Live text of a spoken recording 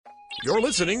You're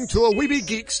listening to a Weeby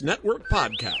Geeks Network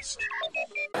podcast.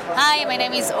 Hi, my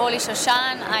name is Oli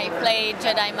Shoshan. I play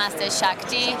Jedi Master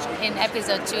Shakti in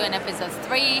Episode 2 and Episode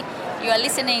 3. You are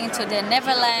listening to the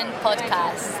Neverland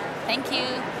podcast. Thank you.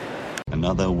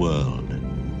 Another world,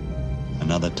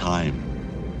 another time,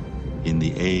 in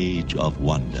the age of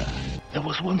wonder. There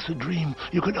was once a dream.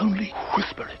 You could only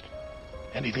whisper it.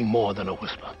 Anything more than a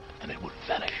whisper, and it would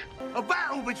vanish. A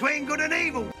battle between good and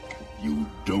evil. You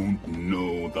don't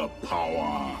know the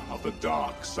power of the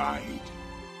dark side.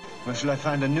 Where shall I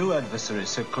find a new adversary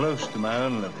so close to my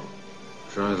own level?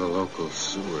 Try the local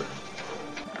sewer.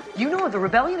 You know of the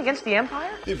rebellion against the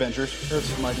Empire? The Avengers,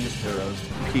 Earth's mightiest heroes.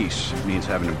 Peace means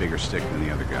having a bigger stick than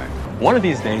the other guy. One of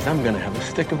these days, I'm gonna have a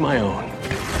stick of my own.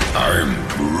 I'm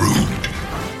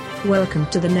Groot. Welcome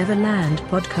to the Neverland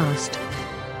podcast.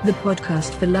 The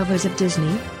podcast for lovers of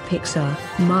Disney, Pixar,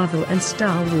 Marvel, and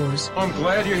Star Wars. I'm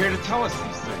glad you're here to tell us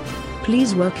these things.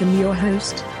 Please welcome your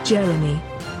host, Jeremy.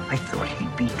 I thought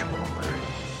he'd be taller.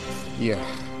 Yeah,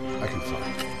 I can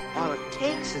fly. All it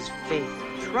takes is faith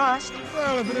and trust.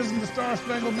 Well, if it isn't the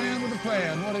Star-Spangled Man with a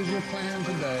plan, what is your plan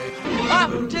today? Up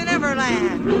to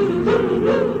Neverland!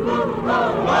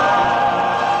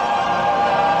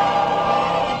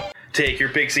 Take your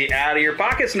pixie out of your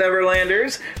pockets,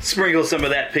 Neverlanders. Sprinkle some of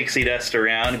that pixie dust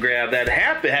around. Grab that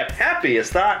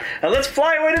happiest thought. And let's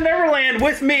fly away to Neverland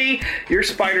with me, your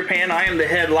Spider-Pan. I am the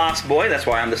head Lost Boy. That's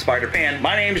why I'm the Spider-Pan.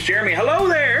 My name's Jeremy. Hello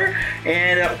there.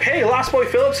 And hey, Lost Boy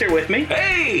Phillips here with me.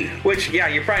 Hey! Which, yeah,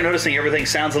 you're probably noticing everything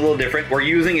sounds a little different. We're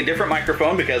using a different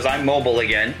microphone because I'm mobile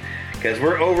again. Because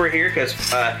we're over here, because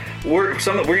we're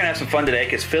gonna have some fun today.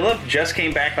 Because Philip just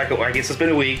came back, I guess it's been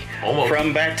a week,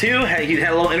 from Batuu. He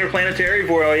had a little interplanetary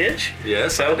voyage.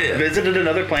 Yes, I did. Visited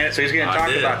another planet, so he's gonna talk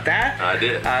about that. I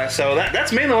did. So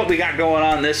that's mainly what we got going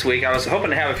on this week. I was hoping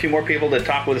to have a few more people to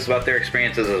talk with us about their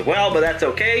experiences as well, but that's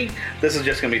okay. This is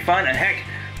just gonna be fun, and heck,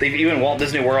 even Walt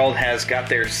Disney World has got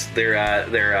their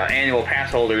annual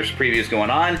pass holders previews going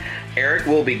on. Eric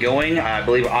will be going, I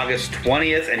believe, August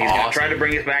 20th, and he's going to try to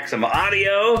bring us back some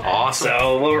audio. Awesome.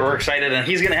 So we're excited, and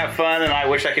he's going to have fun, and I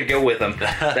wish I could go with him.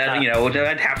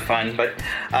 I'd have fun. But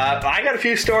I got a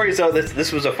few stories, though.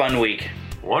 This was a fun week.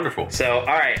 Wonderful. So, all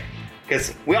right,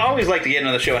 because we always like to get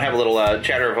into the show and have a little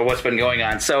chatter of what's been going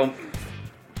on. So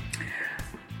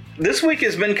this week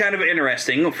has been kind of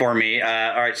interesting for me.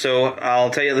 All right, so I'll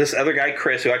tell you, this other guy,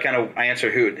 Chris, who I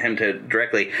answered him to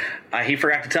directly, he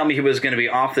forgot to tell me he was going to be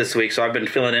off this week, so I've been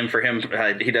filling in for him.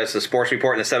 He does the sports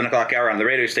report in the 7 o'clock hour on the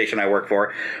radio station I work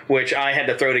for, which I had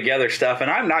to throw together stuff,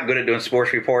 and I'm not good at doing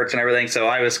sports reports and everything, so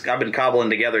I've been cobbling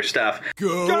together stuff.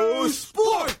 Go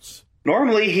Sports!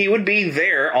 Normally, he would be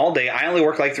there all day. I only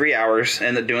work like 3 hours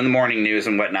and doing the morning news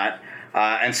and whatnot,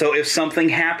 and so if something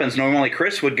happens, normally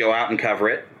Chris would go out and cover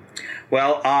it.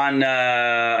 Well, on,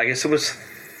 I guess it was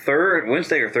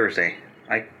Wednesday or Thursday.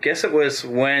 I guess it was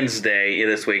Wednesday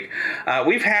this week.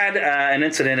 We've had an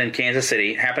incident in Kansas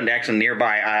City. It happened actually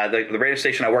nearby. The radio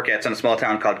station I work at is in a small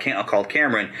town called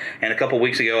Cameron. And a couple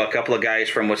weeks ago, a couple of guys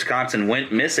from Wisconsin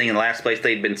went missing. And the last place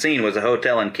they'd been seen was a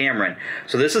hotel in Cameron.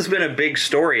 So this has been a big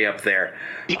story up there.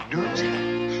 Big news.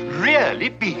 Really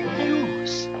big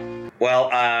news. Well,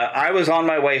 I was on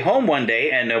my way home one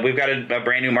day, and we've got a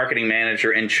brand new marketing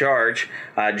manager in charge,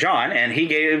 John, and he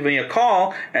gave me a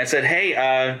call and said,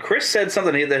 hey, Chris said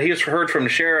something that he has heard from the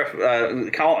sheriff,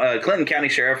 Clinton County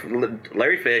Sheriff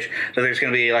Larry Fish, that there's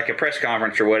going to be like a press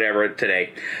conference or whatever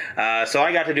today. So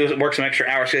I got to work some extra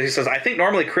hours. He says, I think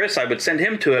normally Chris, I would send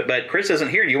him to it, but Chris isn't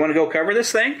here. Do you want to go cover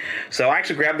this thing? So I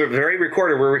actually grabbed the very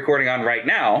recorder we're recording on right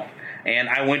now, and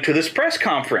I went to this press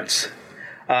conference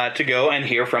to go and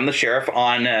hear from the sheriff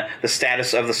on the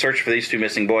status of the search for these two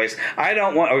missing boys. I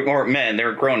don't want, or men,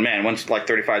 they're grown men. One's like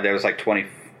 35, the other's like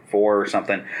 24 or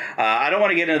something. I don't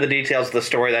want to get into the details of the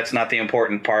story. That's not the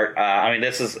important part. I mean,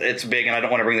 it's big, and I don't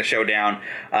want to bring the show down.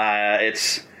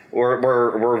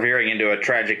 We're veering into a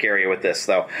tragic area with this,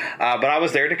 though. But I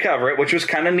was there to cover it, which was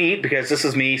kind of neat because this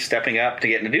is me stepping up to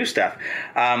getting to do stuff.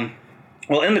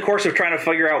 Well, in the course of trying to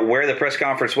figure out where the press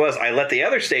conference was, I let the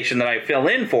other station that I fill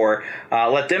in for,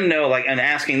 let them know, and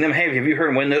asking them, hey, have you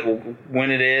heard when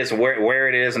it is, where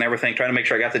it is, and everything, trying to make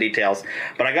sure I got the details.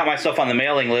 But I got myself on the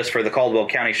mailing list for the Caldwell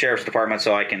County Sheriff's Department,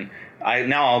 so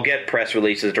now I'll get press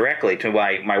releases directly to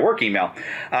my work email.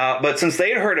 But since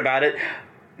they had heard about it,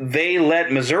 they let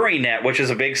MissouriNet, which is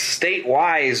a big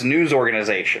statewide news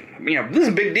organization, this is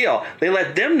a big deal. They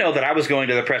let them know that I was going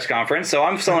to the press conference, so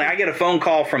I get a phone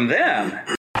call from them.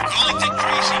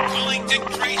 Calling Dick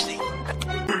Tracy.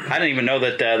 I didn't even know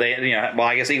that they, well,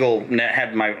 I guess Eagle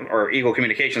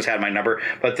Communications had my number,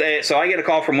 but so I get a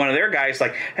call from one of their guys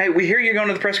like, hey, we hear you're going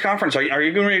to the press conference. Are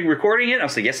you going to be recording it? I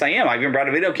was like, yes, I am. I've even brought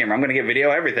a video camera. I'm going to get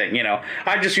video everything.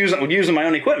 I just using my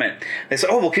own equipment. They said,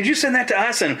 oh, well, could you send that to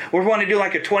us? And we want to do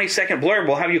like a 20-second blurb.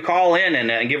 We'll have you call in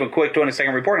and give a quick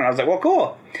 20-second report. And I was like, well,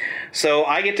 cool. So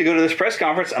I get to go to this press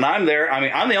conference, and I'm there. I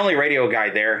mean, I'm the only radio guy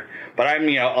there, but I'm,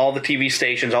 all the TV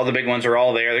stations, all the big ones are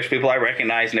all there. There's people I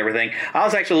recognize and everything. I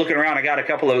was actually looking around. I got a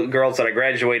couple of girls that I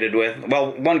graduated with.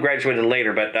 Well, one graduated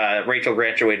later, but Rachel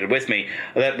graduated with me.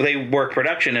 That they work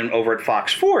production over at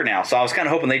Fox 4 now. So I was kind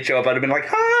of hoping they'd show up. I'd have been like,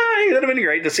 hi, that'd have been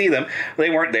great to see them. They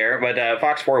weren't there, but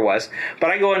Fox 4 was. But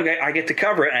I go and I get to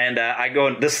cover it, and I go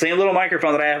in this same little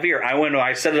microphone that I have here.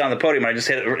 I set it on the podium, and I just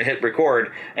hit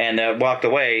record and walked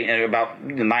away. And about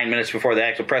 9 minutes before the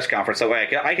actual press conference, that way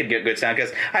I could get good sound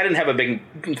because I didn't have a big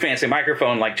fancy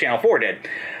microphone like Channel 4 did.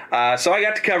 So I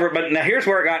got to cover it, but now here's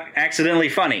where it got accidentally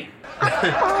funny.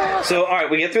 So, all right,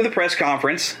 we get through the press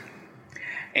conference,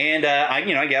 and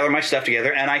I gather my stuff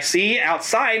together, and I see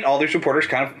outside all these reporters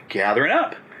kind of gathering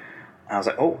up. I was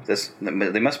like, oh,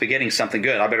 they must be getting something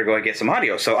good. I better go and get some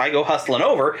audio. So I go hustling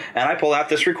over, and I pull out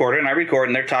this recorder, and I record,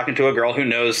 and they're talking to a girl who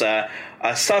knows a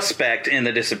suspect in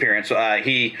the disappearance.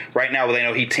 Right now, they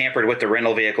know he tampered with the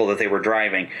rental vehicle that they were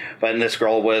driving. But this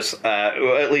girl was,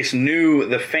 at least knew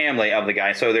the family of the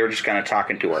guy, so they were just kind of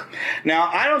talking to her. Now,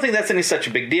 I don't think that's any such a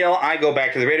big deal. I go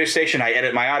back to the radio station, I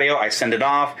edit my audio, I send it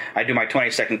off, I do my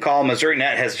 20-second call. Missouri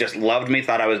Net has just loved me,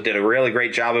 thought I did a really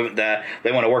great job of it.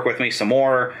 They want to work with me some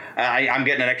more. I'm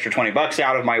getting an extra $20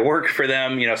 out of my work for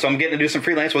them, so I'm getting to do some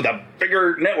freelance with a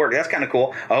bigger network. That's kind of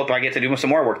cool. I hope I get to do some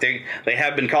more work. They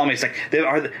have been calling me saying,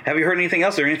 have you heard anything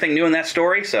else? Is there anything new in that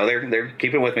story? So they're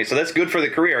keeping with me. So that's good for the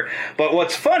career. But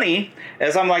what's funny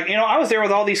is I'm like, I was there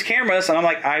with all these cameras, and I'm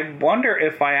like, I wonder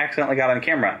if I accidentally got on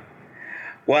camera.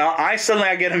 Well, I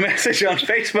get a message on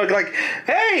Facebook like,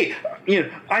 hey,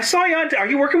 I saw you are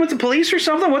you working with the police or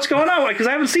something? What's going on? Because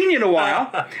I haven't seen you in a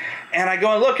while. And I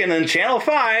go and look, and then Channel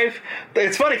 5,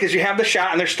 it's funny because you have the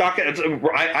shot, and they're talking.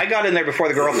 I got in there before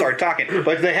the girl started talking,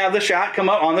 but they have the shot come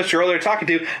up on the girl they're talking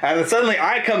to, and then suddenly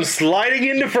I come sliding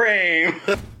into frame.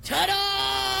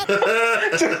 Ta-da!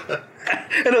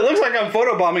 And it looks like I'm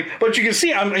photobombing, but you can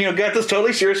see I'm got this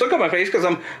totally serious look on my face because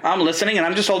I'm listening, and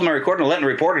I'm just holding my recorder and letting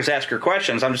the reporters ask her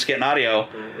questions. I'm just getting audio,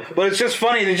 but it's just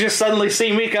funny to just suddenly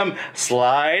see me come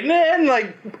sliding in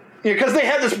like. Because they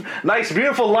had this nice,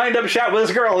 beautiful lined-up shot with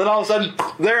this girl, and all of a sudden,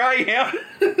 there I am.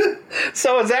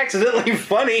 So it's accidentally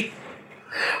funny.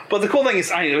 But the cool thing is,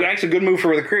 actually a good move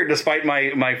for the career, despite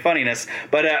my funniness.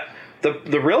 But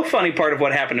the real funny part of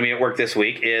what happened to me at work this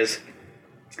week is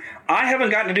I haven't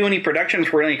gotten to do any production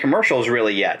for any commercials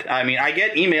really yet. I mean, I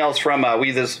get emails from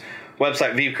this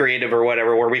website, View Creative or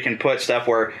whatever, where we can put stuff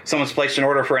where someone's placed an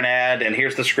order for an ad, and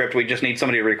here's the script, we just need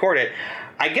somebody to record it.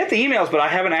 I get the emails, but I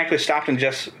haven't actually stopped and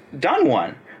just done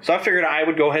one. So I figured I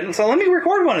would go ahead and say, let me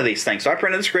record one of these things. So I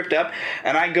printed the script up,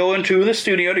 and I go into the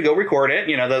studio to go record it,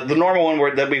 the normal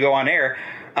one that we go on air.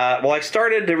 I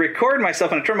started to record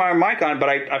myself, and I turned my mic on, but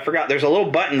I forgot. There's a little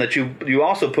button that you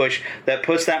also push that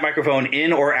puts that microphone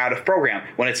in or out of program.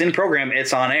 When it's in program,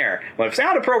 it's on air. When it's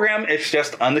out of program, it's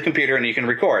just on the computer, and you can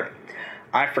record.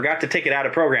 I forgot to take it out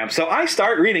of program. So I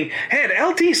start reading, hey,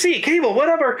 LTC, cable,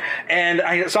 whatever.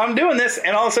 And so I'm doing this,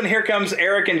 and all of a sudden here comes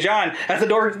Eric and John at the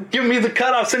door giving me the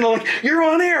cutoff signal, like, you're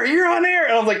on air.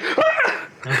 And I was like, ah!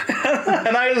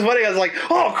 And I was like,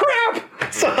 oh,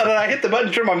 crap. So then I hit the button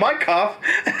to turn my mic off.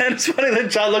 And it's funny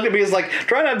that John looked at me and was like,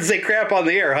 try not to say crap on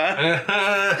the air,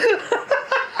 huh?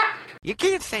 You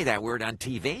can't say that word on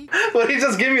TV. Well, he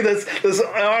just gave me this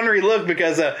ornery look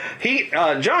because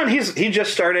John, he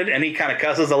just started and he kind of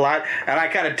cusses a lot, and I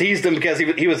kind of teased him because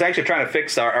he was actually trying to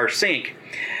fix our sink.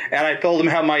 And I told him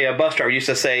how my bus driver used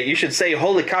to say, you should say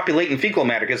holy copulating fecal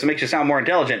matter because it makes you sound more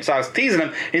intelligent. So I was teasing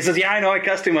him. He says, yeah, I know I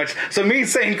cuss too much. So me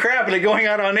saying crap and it going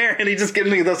out on air, and he just gives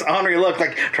me this ornery look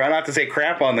like, try not to say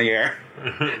crap on the air.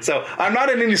 So I'm not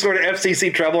in any sort of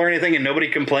FCC trouble or anything, and nobody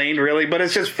complained really, but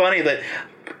it's just funny that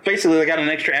basically they got an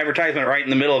extra advertisement right in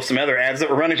the middle of some other ads that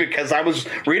were running because I was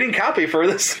reading copy for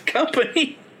this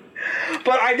company.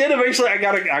 But I did eventually. I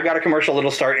got a commercial that'll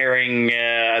start airing,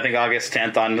 I think August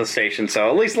 10th on the station. So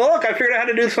at least look, I figured out how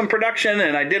to do some production,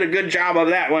 and I did a good job of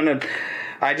that one. And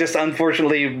I just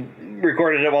unfortunately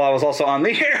recorded it while I was also on the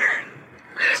air.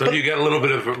 So you got a little bit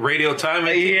of radio time?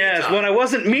 Yes, when I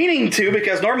wasn't meaning to,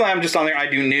 because normally I'm just on there. I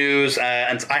do news,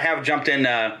 and I have jumped in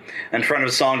front of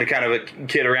a song to kind of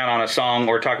kid around on a song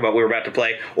or talk about what we're about to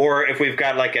play. Or if we've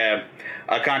got like a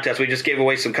contest, we just gave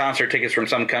away some concert tickets from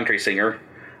some country singer.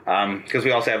 Because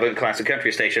we also have a classic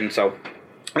country station, so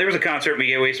there was a concert. We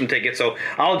gave away some tickets, so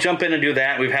I'll jump in and do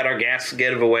that. We've had our gas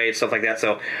giveaway and stuff like that.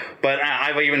 So, but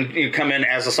I've even come in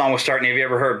as the song was starting. Have you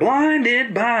ever heard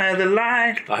 "Blinded by the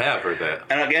Light"? I have heard that.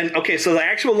 And again, okay, so the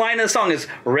actual line of the song is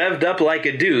 "revved up like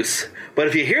a deuce," but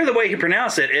if you hear the way he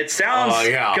pronounced it, it sounds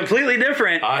completely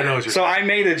different. I know what you're so saying.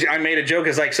 I made a joke.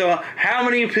 It's like, so how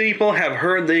many people have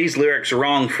heard these lyrics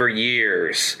wrong for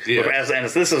years? Yes. And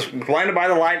this is "Blinded by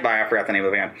the Light" by, I forgot the name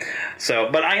of the band. So,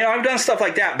 but I've done stuff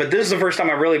like that. But this is the first time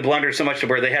I really blundered so much to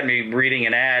where they had me reading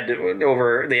an ad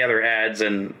over the other ads,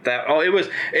 and that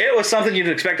it was something you'd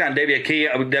expect on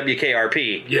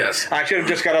WKRP. Yes. I should have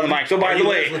just got on the mic. So by the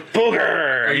way,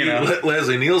 Booger. Are you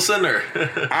Leslie Nielsen or?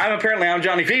 I'm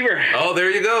Johnny Fever. Oh, there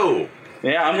you go.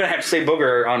 Yeah, I'm gonna have to say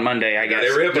Booger on Monday. I guess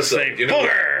every episode. Just say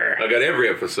Booger. I got every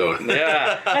episode.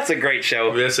 Yeah, that's a great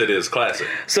show. Yes, it is classic.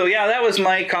 So yeah, that was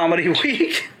my comedy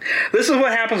week. This is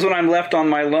what happens when I'm left on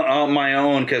my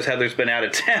own because Heather's been out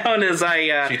of town.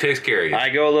 She takes care of you. I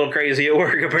go a little crazy at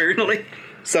work apparently.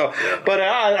 So, but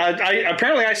I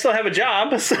apparently I still have a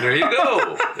job. So. There you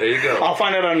go. There you go. I'll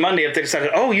find out on Monday if they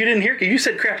decided, oh, you didn't hear, you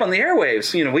said crap on the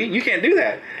airwaves. You can't do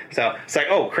that. So it's like,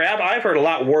 oh, crap, I've heard a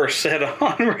lot worse said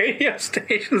on radio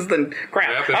stations than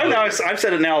crap. I don't know. I've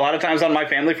said it now a lot of times on my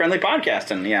family-friendly podcast,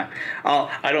 and yeah,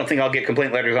 I don't think I'll get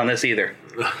complaint letters on this either.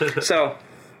 So.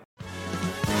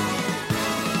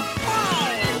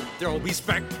 There'll be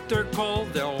spectacle,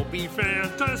 there'll be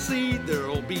fantasy,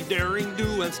 there'll be daring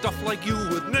do and stuff like you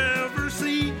would never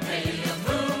see. Be a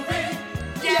movie.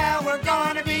 Yeah, we're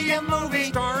gonna be a movie.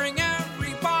 Starring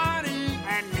everybody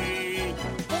and me.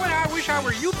 Boy, I wish I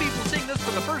were you people seeing this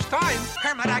for the first time.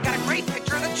 Kermit, I got a great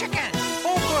picture of the chicken.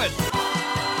 Oh,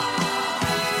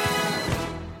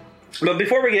 good. But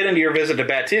before we get into your visit to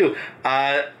Batuu,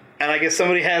 and I guess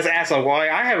somebody has asked why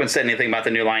I haven't said anything about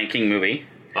the new Lion King movie.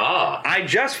 I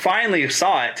just finally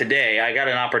saw it today. I got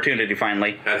an opportunity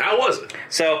finally. And how was it?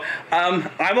 So,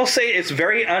 I will say it's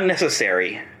very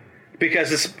unnecessary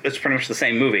because it's pretty much the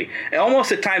same movie. And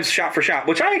almost at times shot for shot,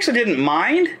 which I actually didn't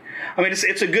mind. I mean,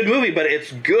 it's a good movie, but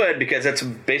it's good because it's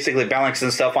basically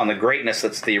balancing stuff on the greatness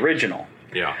that's the original.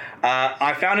 Yeah.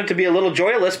 I found it to be a little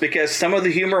joyless because some of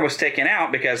the humor was taken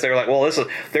out because they were like, well,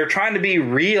 they're trying to be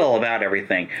real about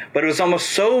everything. But it was almost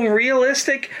so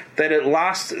realistic that it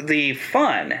lost the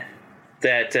fun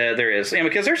that there is.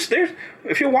 Because there's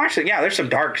if you watch it, there's some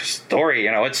dark story.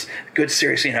 It's good,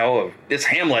 serious, it's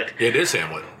Hamlet. It is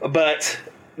Hamlet. But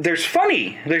there's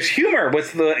humor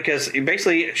because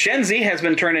basically Shenzi has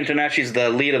been turned into, now she's the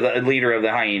leader of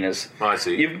the hyenas. Oh, I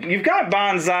see. You've got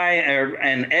Bonsai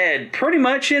and Ed pretty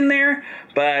much in there,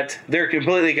 but they're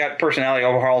completely got personality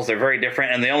overhauls. They're very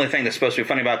different, and the only thing that's supposed to be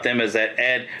funny about them is that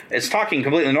Ed is talking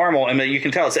completely normal, and you can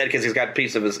tell it's Ed because he's got a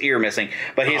piece of his ear missing,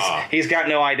 but he's got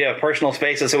no idea of personal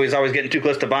space, and so he's always getting too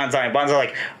close to Bonsai, and Bonsai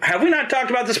like, have we not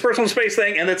talked about this personal space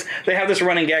thing? And they have this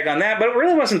running gag on that, but it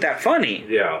really wasn't that funny.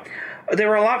 Yeah. They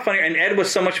were a lot funnier, and Ed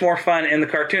was so much more fun in the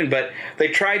cartoon, but they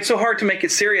tried so hard to make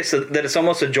it serious that it's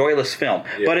almost a joyless film.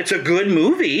 Yeah. But it's a good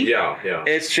movie. Yeah.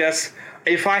 It's just,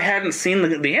 if I hadn't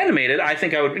seen the animated, I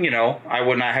think I would, I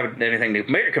would not have anything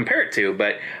to compare it to,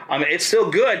 but it's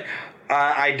still good.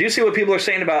 I do see what people are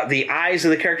saying about the eyes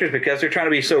of the characters because they're trying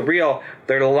to be so real.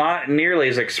 They're not nearly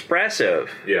as expressive.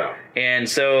 Yeah. And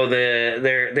so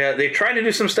they try to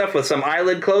do some stuff with some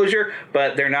eyelid closure,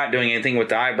 but they're not doing anything with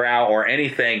the eyebrow or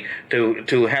anything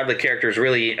to have the characters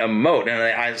really emote.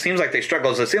 And it seems like they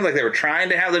struggle. So it seems like they were trying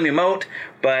to have them emote,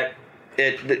 but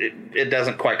it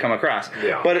doesn't quite come across.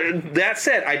 Yeah. But that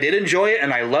said, I did enjoy it,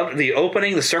 and I loved the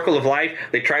opening, the Circle of Life.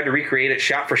 They tried to recreate it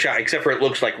shot for shot, except for it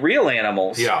looks like real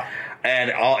animals. Yeah.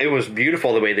 And it was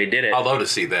beautiful the way they did it. I'd love to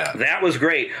see that. That was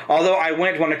great. Although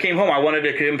when I came home, I wanted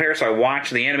to compare, so I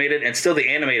watched the animated, and still the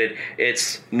animated,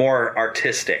 it's more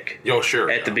artistic. Oh,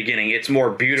 sure. At the beginning, it's more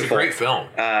beautiful. It's a great film.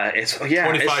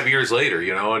 25 years later,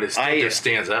 and it still just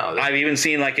stands out. I've even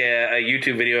seen like a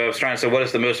YouTube video of trying to say what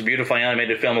is the most beautiful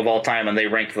animated film of all time, and they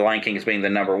ranked The Lion King as being the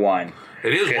number one.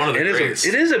 It is one of the greatest.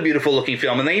 It is a beautiful looking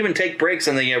film, and they even take breaks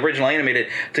in the original animated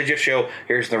to just show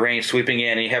here's the rain sweeping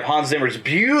in, and you have Hans Zimmer's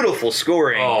beautiful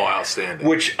scoring. Oh, outstanding!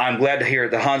 Which I'm glad to hear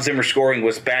the Hans Zimmer scoring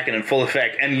was back and in full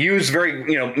effect, and used very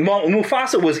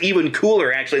Mufasa was even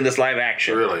cooler actually in this live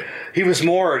action. Really, he was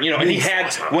more and he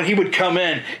had when he would come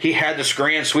in, he had this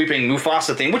grand sweeping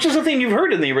Mufasa theme, which is a thing you've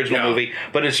heard in the original movie,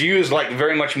 but it's used like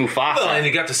very much Mufasa. Well, and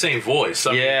he got the same voice.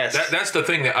 Yes, that's the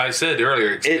thing that I said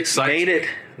earlier. It made it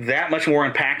that much more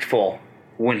impactful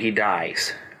when he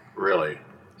dies. Really?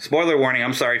 Spoiler warning,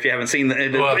 I'm sorry if you haven't seen the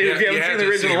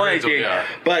original Lion King. Yeah.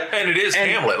 And it is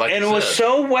Hamlet, like and you it was said.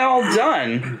 so well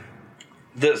done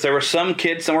that there was some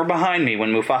kid somewhere behind me when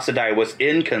Mufasa died was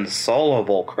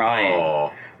inconsolable crying.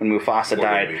 Oh. when Mufasa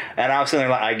died. And I was sitting there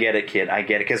like, I get it, kid. I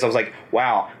get it. Because I was like,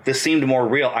 wow, this seemed more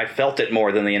real. I felt it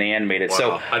more than the animated. Wow.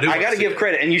 So I got to give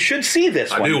credit. And you should see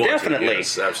this one. Definitely.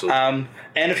 Yes, absolutely.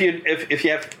 And if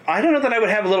you have, I don't know that I would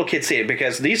have a little kid see it,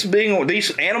 because these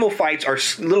animal fights are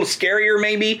a little scarier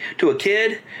maybe to a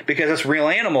kid, because it's real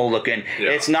animal looking. Yeah.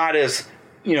 It's not as,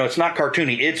 it's not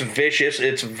cartoony. It's vicious.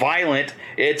 It's violent.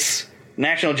 It's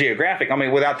National Geographic. I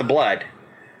mean, without the blood.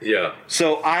 Yeah.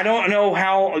 So I don't know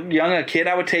how young a kid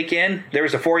I would take in. There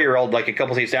was a 4-year-old like a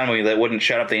couple seats down with me that wouldn't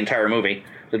shut up the entire movie.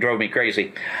 That drove me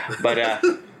crazy. But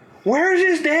where's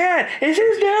his dad? Is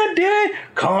his dad dead?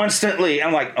 Constantly.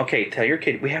 I'm like, okay, tell your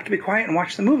kid we have to be quiet and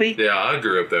watch the movie. Yeah, I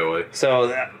grew up that way.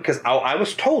 So, because I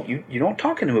was told, you don't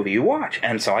talk in a movie, you watch.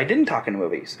 And so I didn't talk in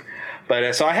movies.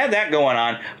 But so I had that going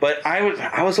on. But I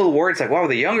was a little worried. It's like, wow,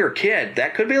 with a younger kid,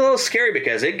 that could be a little scary,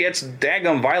 because it gets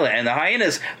daggum violent. And the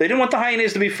hyenas, they didn't want the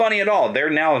hyenas to be funny at all. They're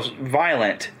now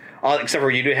violent. Except for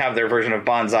you do have their version of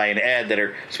Bonsai and Ed that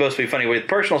are supposed to be funny with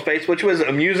personal space, which was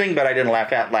amusing, but I didn't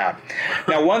laugh out loud.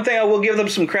 Now, one thing I will give them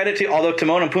some credit to, although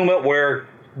Timon and Pumbaa were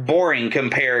boring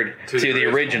compared to the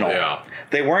original. Yeah.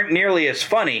 They weren't nearly as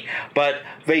funny, but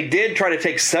they did try to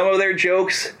take some of their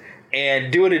jokes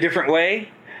and do it a different way,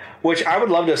 which I would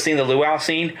love to have seen the luau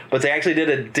scene, but they actually did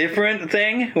a different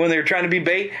thing when they were trying to be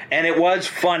bait, and it was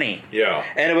funny. Yeah.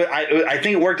 And I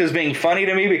think it worked as being funny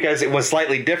to me because it was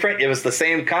slightly different. It was the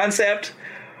same concept,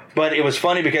 but it was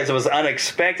funny because it was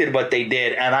unexpected what they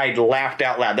did, and I laughed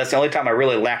out loud. That's the only time I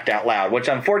really laughed out loud, which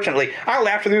unfortunately, I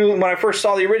laughed through when I first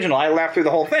saw the original. I laughed through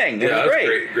the whole thing. It was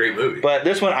great. Great movie. But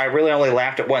this one, I really only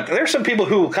laughed at once. There's some people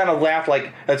who kind of laugh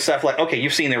like at stuff like, okay,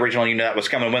 you've seen the original, you know that was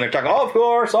coming. When they're talking, oh, of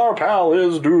course, our pal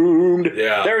is doomed.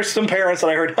 Yeah. There's some parents that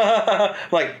I heard,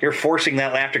 like, you're forcing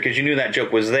that laughter because you knew that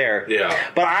joke was there. Yeah.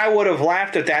 But I would have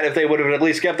laughed at that if they would have at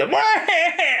least kept it,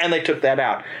 and they took that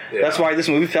out. Yeah. That's why this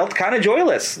movie felt kind of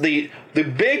joyless. The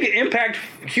big impact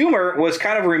humor was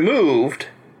kind of removed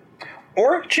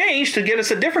or changed to give us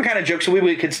a different kind of joke so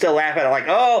we could still laugh at it. Like,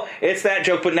 oh, it's that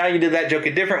joke, but now you did that joke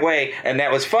a different way, and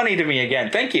that was funny to me again.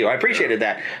 Thank you. I appreciated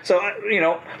that. So,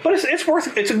 but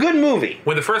it's a good movie.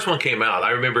 When the first one came out,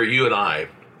 I remember you and I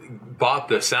bought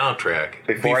the soundtrack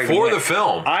before the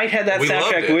film. I had that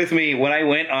soundtrack with me when I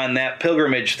went on that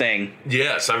pilgrimage thing.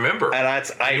 Yes, I remember. And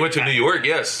you went to New York,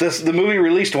 yes. The movie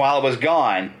released while it was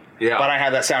gone. Yeah. But I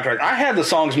had that soundtrack. I had the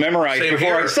songs memorized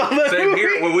before I saw the movie. Same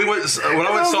here. When I went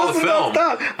and saw the film.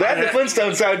 That and the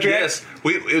Flintstones soundtrack. Yes.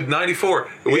 In 94.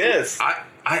 Yes.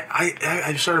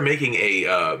 I started making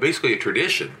basically a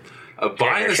tradition of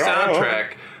buying the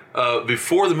soundtrack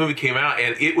before the movie came out,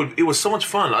 and it was so much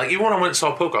fun. Like, even when I went and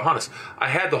saw Pocahontas, I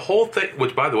had the whole thing,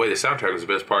 which, by the way, the soundtrack was the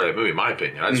best part of that movie, in my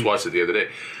opinion. I just watched it the other day.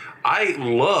 I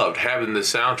loved having the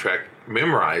soundtrack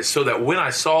memorized so that when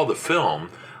I saw the film,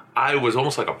 I was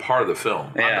almost like a part of the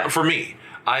film. Yeah. For me.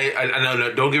 I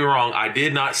know, don't get me wrong, I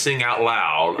did not sing out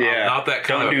loud. Yeah. I'm not that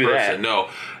kind of person. That. No.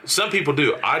 Some people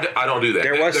do. I don't do that.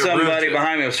 There was somebody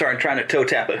behind me who was trying to toe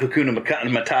tap a Hakuna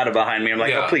Matata behind me. I'm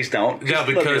like, oh, please don't. Yeah,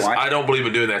 because I don't believe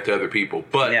in doing that to other people.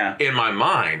 But in my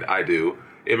mind, I do.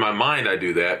 In my mind, I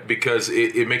do that because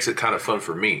it makes it kind of fun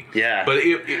for me. Yeah. But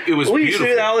it was beautiful. We used to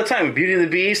do that all the time. With Beauty and the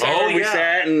Beast. We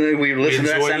sat and we listened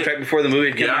to that soundtrack before the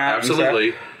movie came out. Yeah,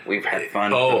 absolutely. We've had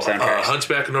fun.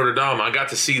 Hunchback of Notre Dame. I got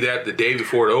to see that the day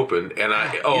before it opened, and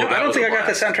I don't think I got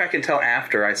the soundtrack until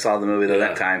after I saw the movie though.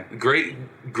 That time,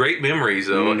 great memories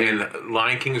though, and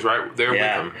Lion King's right there with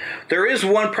them. There is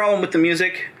one problem with the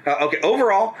music.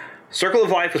 Overall, Circle of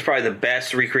Life was probably the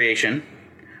best recreation.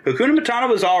 Hakuna Matata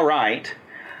was all right.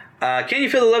 Can You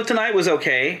Feel the Love Tonight was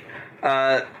okay.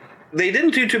 They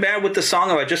didn't do too bad with the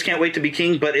song of I Just Can't Wait to Be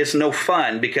King, but it's no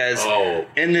fun because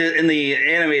in the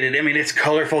animated, I mean, it's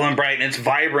colorful and bright and it's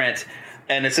vibrant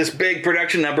and it's this big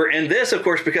production number. And this, of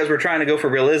course, because we're trying to go for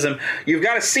realism, you've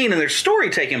got a scene and there's story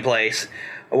taking place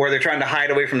where they're trying to hide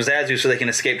away from Zazu so they can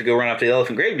escape to go run up to the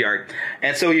elephant graveyard.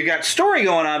 And so you've got story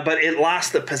going on, but it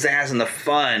lost the pizzazz and the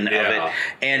fun of it.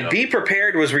 And Be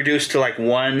Prepared was reduced to like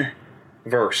one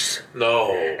verse.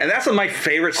 No. And that's my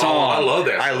favorite song. Oh, I love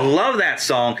that song. I love that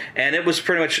song, and it was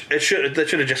pretty much they should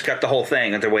have just cut the whole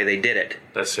thing the way they did it.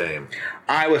 That's shame.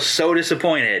 I was so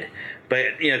disappointed,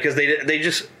 but because they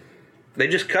just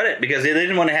cut it because they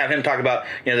didn't want to have him talk about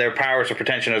their powers of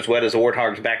protection as wet as a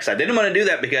warthog's backside. They didn't want to do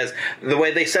that because the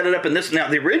way they set it up in this now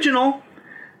the original.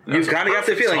 You've kind of got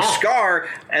the feeling Scar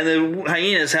and the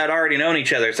hyenas had already known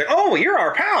each other. It's like, oh, you're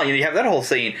our pal. You have that whole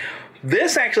scene.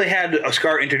 This actually had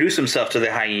Scar introduce himself to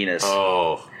the hyenas.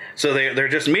 Oh. So they're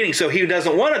just meeting. So he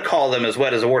doesn't want to call them as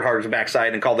wet as a warthog's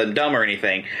backside and call them dumb or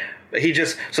anything.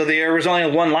 So there was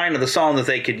only one line of the song that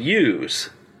they could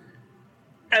use.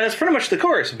 And that's pretty much the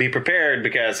chorus. Be prepared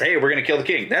because, hey, we're going to kill the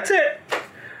king. That's it.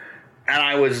 And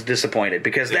I was disappointed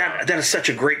because that is such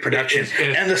a great production.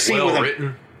 And the scene well with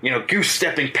him, Goose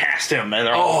stepping past him. And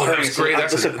they're that was great.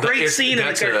 That's a great scene.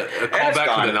 That's a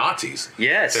callback to the Nazis.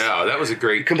 Yes. Yeah, that was a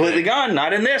great... Completely gone.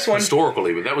 Not in this one. Historical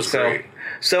even. That was great.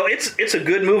 So it's a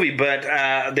good movie, but...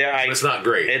 it's not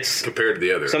great compared to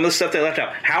the other. Some of the stuff they left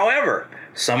out. However...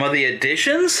 Some of the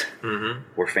additions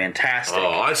were fantastic.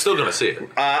 Oh, I'm still going to see it.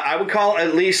 I would call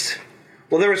at least...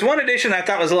 Well, there was one addition I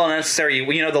thought was a little unnecessary.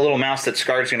 The little mouse that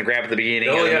Scar's going to grab at the beginning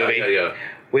of the movie. Yeah.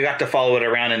 We got to follow it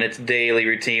around in its daily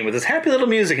routine with this happy little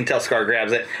music until Scar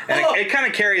grabs it. And it kind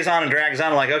of carries on and drags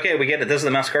on. I'm like, okay, we get it. This is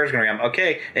the mouse Scar's going to grab.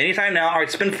 Okay, anytime now. All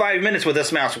right, spend 5 minutes with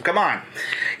this mouse. Come on.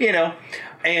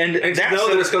 And that's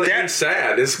that it's going to end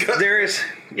sad. There is...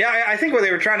 Yeah, I think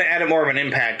they were trying to add more of an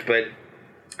impact, but...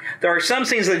 There are some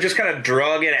scenes that just kind of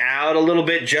drug it out a little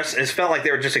bit. It felt like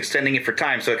they were just extending it for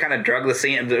time, so it kind of drug the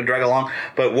scene, drug along.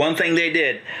 But one thing they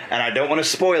did, and I don't want to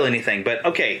spoil anything, but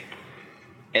okay,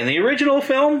 in the original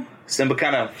film, Simba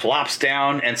kind of flops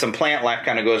down, and some plant life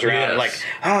kind of goes around,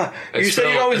 you said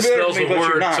you'd always be there for me, but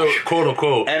you're not. So, quote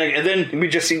unquote. And then we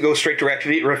just go straight to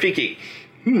Rafiki.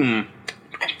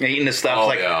 Eating this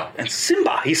stuff and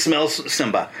Simba. He smells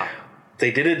Simba. They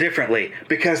did it differently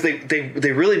because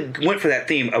they really went for that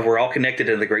theme of we're all connected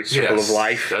in the great circle of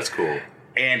life. That's cool.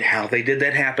 And how they did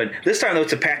that happen. This time, though,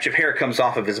 it's a patch of hair comes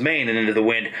off of his mane and into the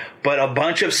wind. But a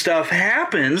bunch of stuff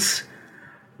happens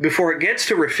before it gets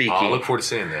to Rafiki. I look forward to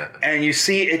seeing that. And you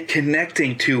see it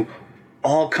connecting to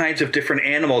all kinds of different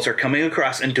animals are coming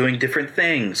across and doing different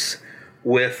things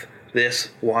with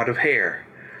this wad of hair.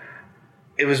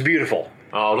 It was beautiful.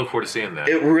 Oh, I look forward to seeing that.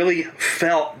 It really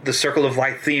felt the Circle of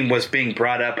Life theme was being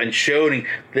brought up and showing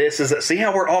see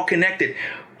how we're all connected.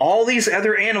 All these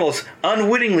other animals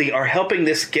unwittingly are helping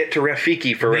this get to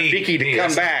Rafiki for Rafiki to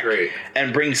come back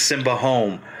and bring Simba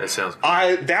home. That sounds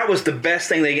good. That was the best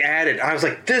thing they added. I was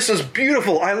like, this is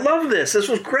beautiful. I love this. This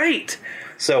was great.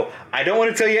 So I don't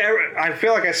want to tell you. I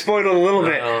feel like I spoiled it a little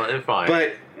bit. It's fine.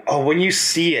 But when you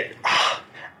see it...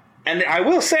 And I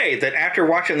will say that after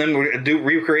watching them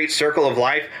recreate Circle of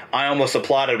Life, I almost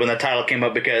applauded when the title came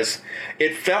up because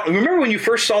it felt... Remember when you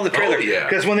first saw the trailer? Oh, yeah.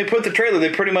 Because when they put the trailer,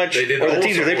 they pretty much... Or the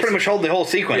teaser, they pretty much hold the whole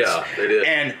sequence. Yeah, they did.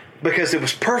 And because it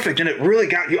was perfect and it really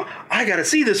got you... I got to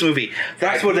see this movie.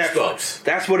 That's what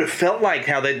it felt like,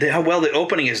 how well the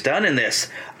opening is done in this.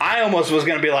 I almost was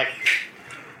going to be like...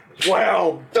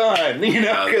 Well done,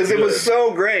 because it was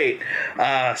so great.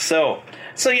 So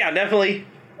yeah, definitely...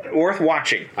 worth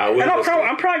watching. I'm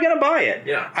probably going to buy it.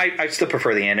 Yeah, I still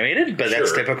prefer the animated, but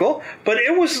that's typical. But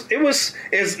it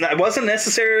wasn't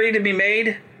necessary to be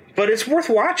made, but it's worth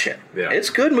watching. Yeah, it's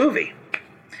a good movie.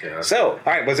 Yeah. So, all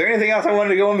right, was there anything else I wanted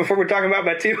to go on before we're talking about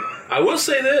Batuu? I will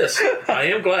say this: I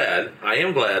am glad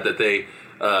that they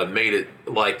made it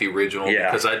like the original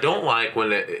because I don't like when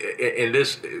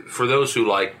for those who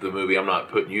like the movie, I'm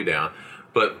not putting you down,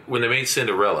 but when they made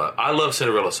Cinderella, I love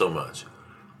Cinderella so much.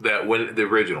 That when the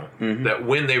original, that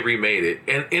when they remade it,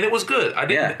 and it was good. I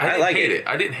didn't hate it.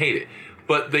 I didn't hate it,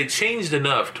 but they changed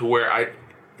enough to where I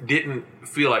didn't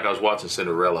feel like I was watching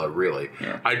Cinderella. Really,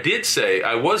 I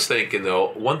was thinking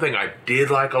though. One thing I did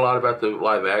like a lot about the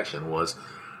live action was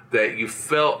that you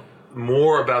felt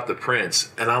more about the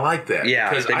prince, and I like that. Yeah,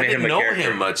 because I didn't know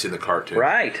him much in the cartoon.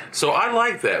 Right. So I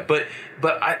like that, but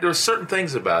there were certain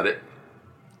things about it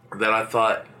that I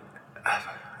thought.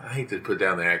 I hate to put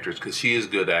down the actress because she is a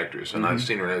good actress, and I've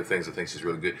seen her in other things. I think she's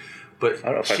really good. But I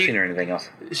don't know if I've seen her in anything else.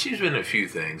 She's been in a few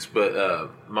things, but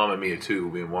Mamma Mia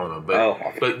 2 being one of them.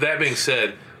 But that being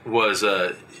said,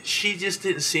 she just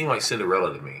didn't seem like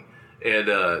Cinderella to me.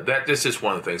 And that's just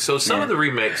one of the things. So some of the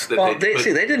remakes that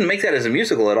they didn't make that as a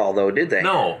musical at all, though, did they?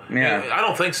 No. Yeah. I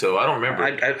don't think so. I don't remember.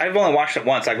 I've only watched it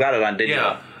once. I got it on digital.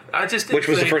 Yeah. Which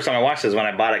was the first time I watched this when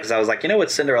I bought it because I was like,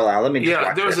 it's Cinderella. Let me just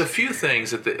watch there's a few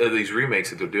things of these remakes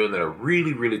that they're doing that are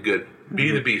really, really good.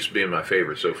 Beauty and the Beast being my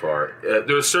favorite so far.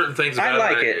 There are certain things about I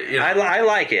like it. I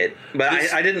like it, but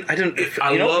I didn't. When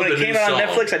it came out on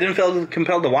Netflix, I didn't feel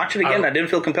compelled to watch it again. I didn't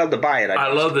feel compelled to buy it.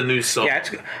 I love the new song. Yeah,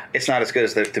 it's not as good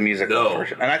as the musical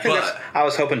version. And I think I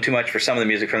was hoping too much for some of the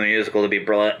music from the musical to be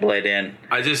bled in.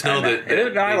 I just know that they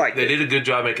did a good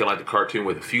job making like the cartoon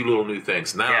with a few little new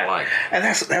things. Now I like it. And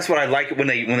that's what I like when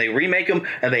they remake them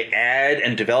and they add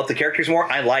and develop the characters more.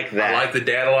 I like that. I like the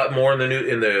dad a lot more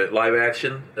in the live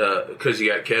action because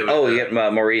you got Kevin. Oh, you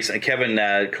got Maurice and Kevin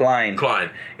Klein.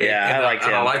 Yeah, I liked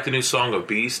him. I like the new song of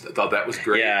Beast. I thought that was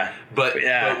great. Yeah, but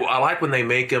I like when they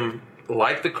make him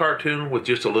like the cartoon with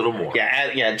just a little more.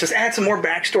 Yeah, just add some more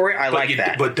backstory. I like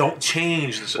that. But don't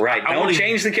change this. Right, don't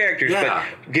change the characters, but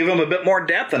give them a bit more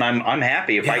depth, and I'm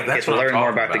happy if I get to learn more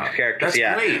about the characters.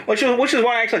 That's great. Which is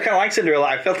why I actually kind of like Cinderella.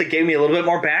 I felt it gave me a little bit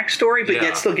more backstory, but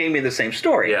yet still gave me the same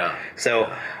story. Yeah.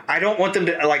 So I don't want them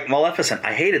to, like Maleficent.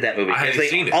 I hated that movie because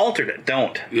they altered it.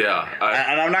 Don't. Yeah.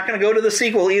 And I'm not going to go to the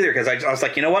sequel either because I was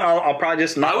like, you know what? I'll probably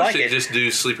just not like it. I would just do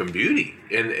Sleeping Beauty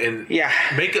and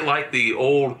make it like the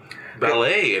old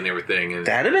ballet and everything. And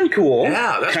that'd have been cool.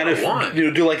 Yeah, that's kind what of I want.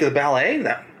 Do like the ballet.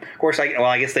 Of course,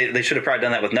 I guess they should have probably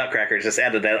done that with Nutcracker. Just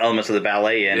added that elements of the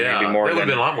ballet in. Yeah, maybe more. That would have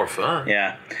been a lot more fun.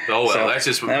 Yeah. Oh well, that's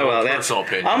just my personal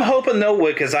opinion. I'm hoping though,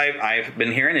 because I've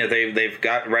been hearing that they've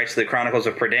got rights to the Chronicles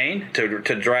of Prydain to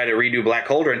try to redo Black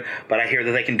Cauldron, but I hear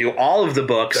that they can do all of the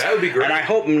books. That would be great. And I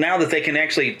hope now that they can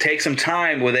actually take some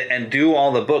time with it and do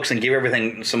all the books and give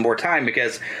everything some more time,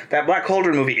 because that Black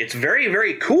Cauldron movie, it's very,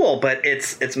 very cool, but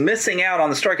it's missing out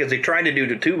on the story because they tried to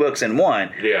do 2 books in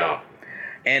one. Yeah.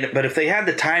 But if they had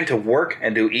the time to work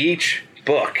and do each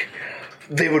book,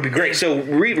 they would be great. So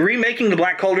remaking the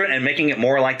Black Cauldron and making it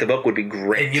more like the book would be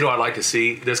great. And I'd like to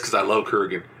see this because I love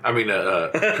Kurgan. I mean,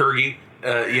 Kurgi.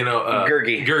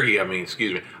 Gurgi,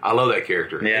 excuse me. I love that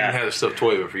character. Yeah. I haven't had a stuffed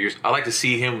toy of him for years. I like to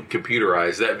see him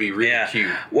computerized. That'd be really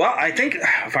cute. Well, I think,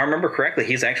 if I remember correctly,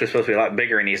 he's actually supposed to be a lot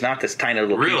bigger, and he's not this tiny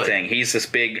little cute thing. He's this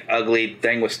big, ugly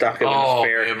thing with stuff going in his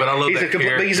hair. Man, but I love that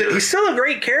character. But he's still a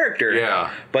great character.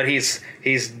 Yeah. But he's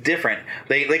different.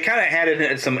 They kind of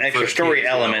added some extra story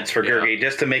elements for Gurgi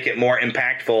just to make it more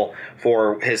impactful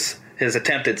for his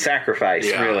attempted sacrifice,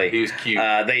 really. He was cute.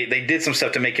 They did some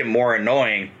stuff to make him more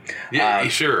annoying. Yeah,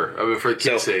 sure. I mean, for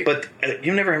kids' sake. But have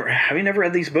you never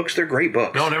read these books? They're great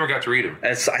books. No, I never got to read them.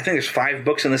 I think there's 5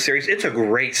 books in the series. It's a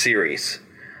great series.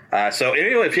 So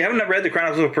anyway, if you haven't read the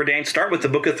Chronicles of Prydain, start with the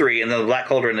Book of 3, and then the Black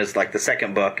Cauldron is like the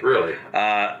second book. Really?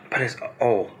 But it's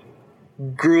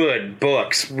good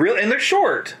books. Really, and they're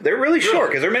short. They're really short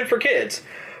because they're meant for kids.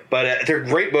 But they're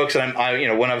great books, and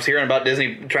when I was hearing about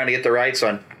Disney trying to get the rights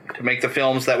to make the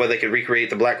films, that way they could recreate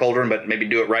the Black Cauldron, but maybe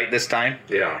do it right this time,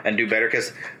 and do better.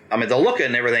 Because the look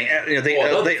and everything,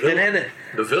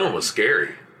 the film was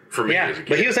scary for me. Yeah,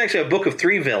 but he was actually a Book of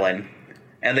 3 villain.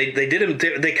 And they did him.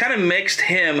 They kind of mixed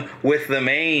him with the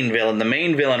main villain. The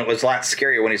main villain was a lot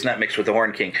scarier when he's not mixed with the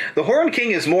Horn King. The Horn King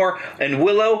is more, and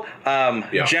Willow,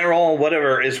 General,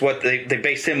 whatever, is what they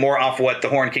based him more off what the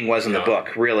Horn King was in the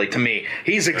book. Really, to me,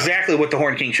 he's exactly what the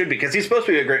Horn King should be, because he's supposed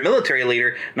to be a great military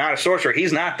leader, not a sorcerer.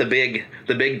 He's not the big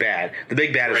bad. The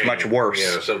big bad is much worse.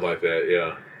 Yeah, something like that.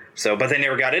 Yeah. So, but they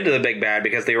never got into the big bad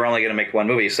because they were only going to make one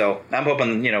movie. So I'm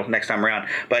hoping, next time around.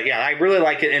 But yeah, I really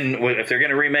like it. And if they're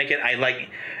going to remake it, I like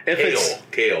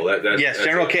Kale. Yes,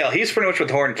 General Kale. He's pretty much what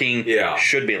the Horn King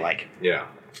should be like. Yeah.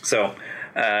 So,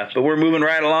 but we're moving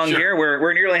right along here.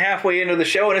 We're nearly halfway into the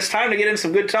show, and it's time to get in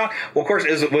some good talk. Well, of course,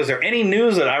 was there any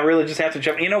news that I really just have to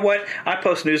jump? You know what? I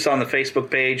post news on the Facebook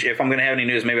page. If I'm going to have any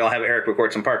news, maybe I'll have Eric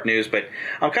record some park news. But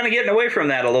I'm kind of getting away from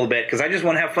that a little bit because I just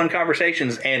want to have fun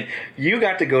conversations. And you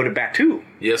got to go to Batuu.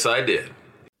 Yes, I did.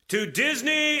 To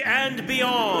Disney and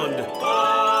beyond.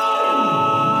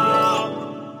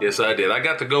 Yes, I did. I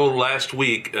got to go last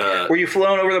week. Were you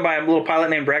flown over there by a little pilot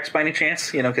named Rex by any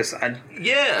chance? Because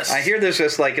yes, I hear there's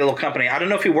this like a little company. I don't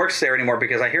know if he works there anymore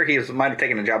because I hear he might have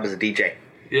taken a job as a DJ.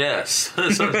 Yes,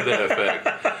 something to that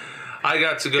effect. I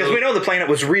got to go because we know the planet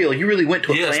was real. You really went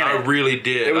to a planet. Yes, I really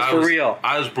did. It was for real.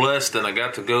 I was blessed, and I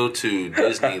got to go to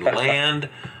Disneyland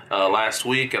last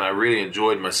week, and I really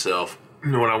enjoyed myself.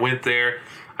 When I went there,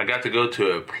 I got to go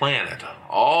to a planet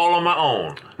all on my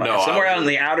own. Somewhere out in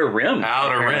the Outer Rim.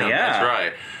 Outer Rim, that's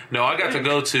right. No, I got to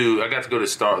go to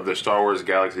the Star Wars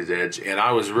Galaxy's Edge, and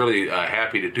I was really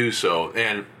happy to do so.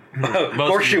 And of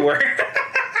course you were.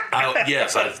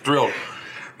 Yes, I was thrilled.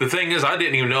 The thing is, I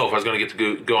didn't even know if I was going to get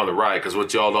to go on the ride, because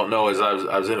what y'all don't know is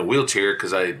I was in a wheelchair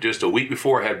because I just a week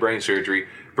before had brain surgery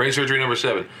number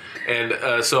 7,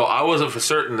 and so I wasn't for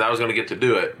certain that I was going to get to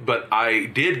do it, but I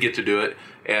did get to do it,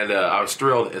 and I was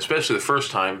thrilled, especially the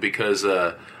first time because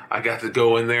I got to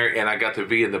go in there and I got to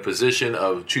be in the position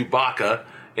of Chewbacca,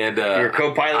 and your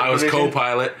co-pilot. I was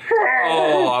co-pilot.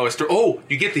 I was.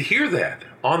 You get to hear that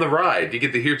on the ride. You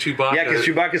get to hear Chewbacca. Yeah, because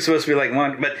Chewbacca's supposed to be like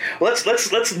one. But let's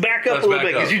back up a little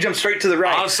bit because you jumped straight to the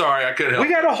ride. I'm sorry, I couldn't help.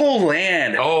 We got a whole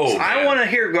land. Oh, I want to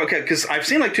hear. Okay, because I've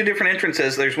seen like 2 different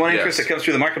entrances. There's one entrance that comes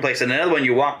through the marketplace, and another one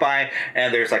you walk by,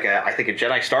 and there's like I think a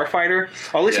Jedi Starfighter.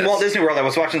 Or at least in Walt Disney World, I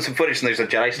was watching some footage, and there's a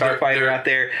Jedi Starfighter out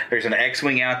there. There's an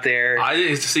X-wing out there. I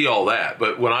didn't see all that,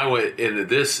 but when I went into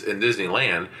this in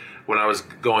Disneyland. When I was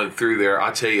going through there,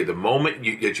 I'll tell you, the moment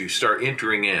that you start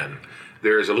entering in,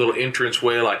 there's a little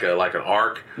entranceway like an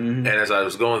arc, and as I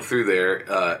was going through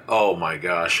there, oh my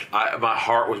gosh, my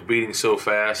heart was beating so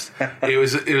fast. It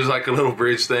was like a little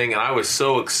bridge thing, and I was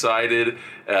so excited.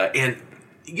 And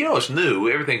it's new,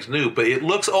 everything's new, but it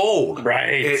looks old.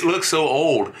 Right. It looks so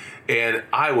old, and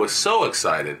I was so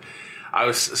excited.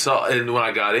 And when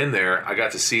I got in there, I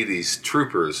got to see these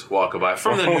troopers walking by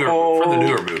from the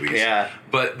newer movies. Yeah,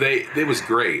 but they was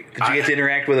great. Did you get to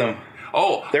interact with them?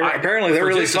 Oh, apparently they're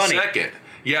really funny. A second.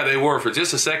 Yeah, they were. For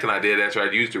just a second I did after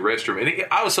I'd used the restroom. And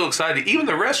I was so excited. Even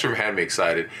the restroom had me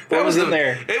excited. What was in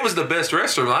there? It was the best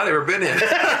restroom I'd ever been in.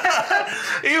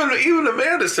 even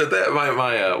Amanda said that.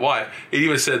 My wife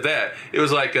even said that. It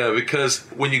was like, because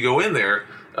when you go in there,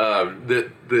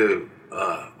 the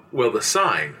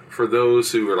sign for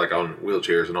those who are like on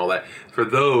wheelchairs and all that, for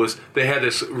those, they had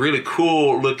this really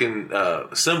cool looking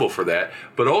symbol for that,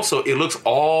 but also it looks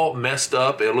all messed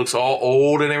up, it looks all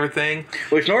old and everything.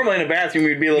 Which normally in a bathroom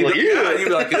you'd be a little you'd be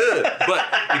like, ugh. But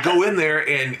you go in there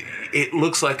and it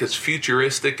looks like it's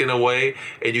futuristic in a way,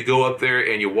 and you go up there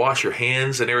and you wash your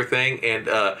hands and everything, and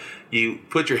you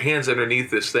put your hands underneath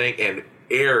this thing, and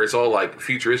air is all like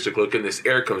futuristic looking. This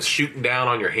air comes shooting down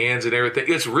on your hands and everything.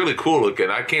 It's really cool looking.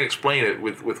 I can't explain it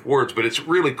with words, but it's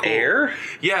really cool. Air?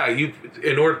 Yeah,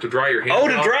 in order to dry your hands. Oh,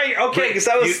 to dry. Okay, because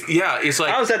it's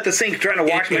like I was at the sink trying to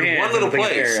wash my hands.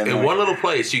 In one little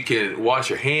place, you can wash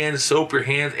your hands, soap your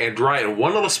hands, and dry in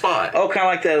one little spot. Oh, kind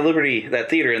of like that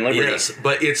theater in Liberty. Yes,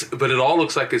 but it all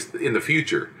looks like it's in the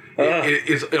future.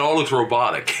 It all looks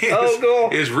robotic. Cool.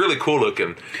 It's really cool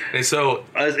looking. And so,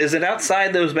 is it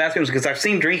outside those bathrooms? Because I've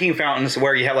seen drinking fountains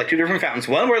where you have like two different fountains.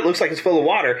 One where it looks like it's full of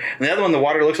water, and the other one the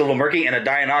water looks a little murky, and a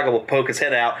Dianoga will poke its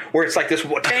head out, where it's like this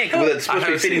tank it's supposed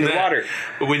to be feeding the water.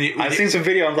 I've seen some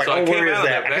video. I'm like, where is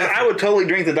that? Because I would totally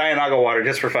drink the Dianoga water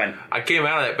just for fun. I came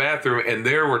out of that bathroom, and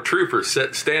there were troopers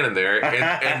standing there,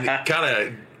 and kind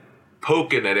of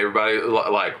poking at everybody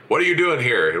like, what are you doing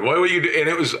here? And what were you doing? And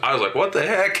I was like, what the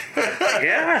heck?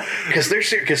 Yeah, because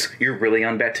you're really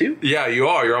on Batuu. Yeah, you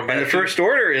are. You're on Batuu. And the First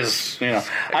Order is,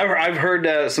 I've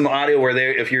heard some audio where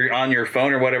if you're on your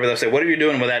phone or whatever, they'll say, what are you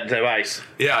doing with that device?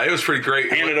 Yeah, it was pretty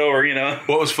great. Hand it over,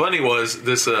 What was funny was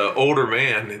this older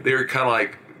man, they were kind of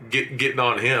like getting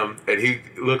on him, and he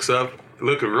looks up,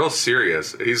 looking real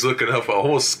serious. He's looking up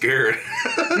almost scared.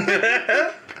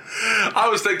 I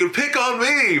was thinking, pick on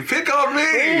me,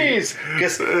 please,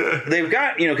 because they've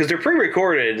got because they're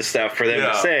pre-recorded stuff for them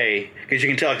to say, because you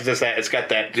can tell because it's got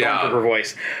that stormtrooper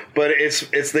voice, but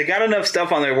it's they got enough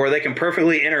stuff on there where they can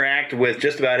perfectly interact with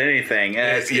just about anything.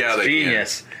 And it's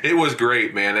genius. It was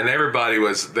great, man, and everybody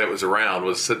that was around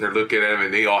was sitting there looking at him,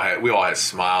 and we all had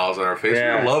smiles on our face. We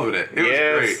were loving it. It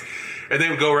was great. And they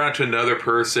would go around to another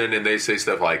person, and they say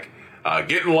stuff like,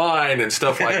 get in line and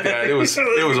stuff like that. It was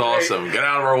awesome. Get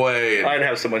out of our way. And, I'd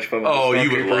have so much fun with you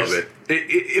would love it.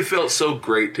 It felt so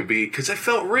great to be, because it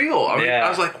felt real. I mean, I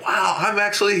was like, wow, I'm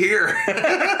actually here.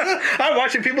 I'm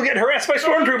watching people get harassed by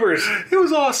stormtroopers. It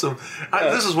was awesome.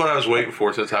 This is what I was waiting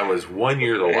for since I was 1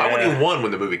 year old. I wasn't even one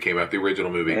when the movie came out, the original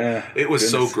movie. It was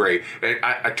so great. And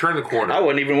I turned the corner. I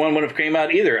wasn't even one when it came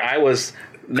out either. I was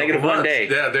negative 1 day.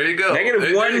 Yeah, there you go.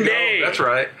 Negative 1 day. That's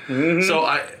right. Mm-hmm. So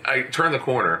I turned the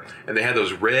corner, and they had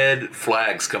those red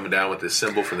flags coming down with this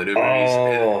symbol from the new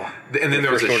movies. And then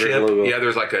there was a ship. Logo. Yeah,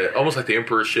 there's like almost like the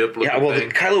Emperor's ship. Thing.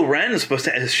 Kylo Ren is supposed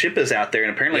to. His ship is out there,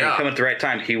 and apparently he'll come at the right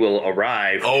time. He will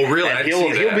arrive. Oh, really? And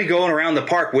he'll be going around the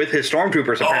park with his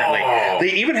stormtroopers. Apparently,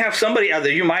 they even have somebody out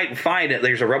there. You might find it.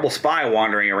 There's a rebel spy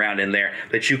wandering around in there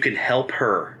that you can help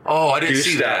her. Oh, I didn't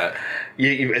see that.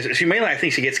 She mainly, I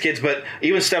think she gets kids, but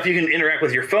even stuff you can interact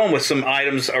with your phone with some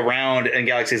items around in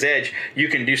Galaxy's Edge. You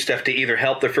can do stuff to either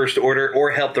help the First Order or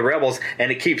help the Rebels,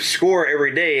 and it keeps score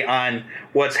every day on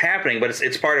what's happening. But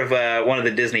it's part of one of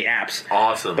the Disney apps.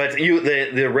 Awesome. But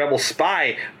the Rebel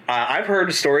spy, I've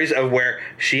heard stories of where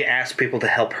she asks people to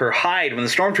help her hide when the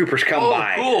stormtroopers come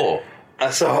by. Oh, cool.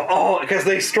 Because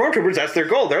the stormtroopers, that's their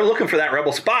goal. They're looking for that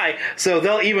rebel spy, so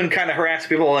they'll even kind of harass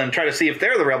people and try to see if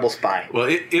they're the rebel spy.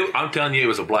 Well, I'm telling you, it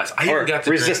was a blast.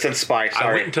 Resistance spy. Sorry.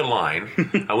 I went into a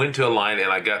line.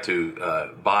 And I got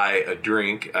to buy a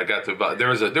drink. I got to buy. There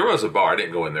was a bar. I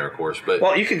didn't go in there, of course,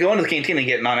 but you could go into the canteen and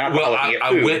get non-alcoholic and get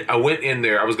food. I went in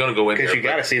there. I was going to go in there because you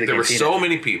got to see the canteen. There were so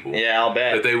many people. Yeah, I'll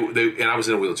bet. That and I was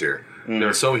in a wheelchair. There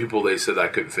were so many people. They said I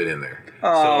couldn't fit in there.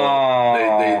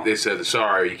 So they said,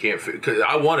 sorry, you can't fit. Because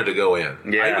I wanted to go in.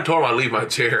 Yeah. I even told them I'd leave my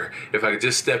chair if I could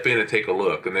just step in and take a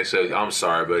look. And they said, I'm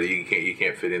sorry, buddy, you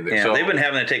can't fit in there. Yeah, so, they've been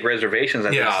having to take reservations,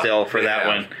 I think, still for that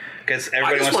one. Because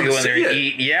everybody wants to go in there and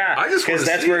eat. Yeah, because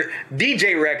that's where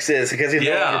DJ Rex is. Because he's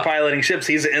no longer piloting ships.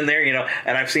 He's in there,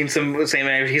 and I've seen some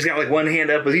same. He's got like one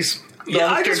hand up, but he's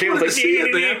I just wanted to see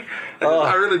it, man.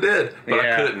 I really did, but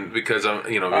I couldn't because I'm,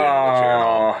 being in the chair and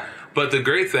all. But the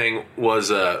great thing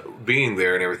was being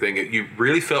there and everything. You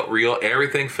really felt real.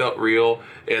 Everything felt real.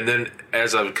 And then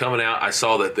as I was coming out, I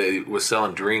saw that they was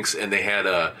selling drinks, and they had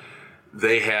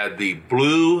the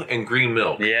blue and green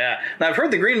milk. Yeah. Now, I've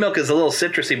heard the green milk is a little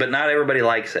citrusy, but not everybody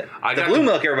likes it. The blue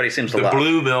milk, everybody seems to love. The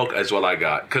blue milk is what I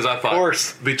got. Because I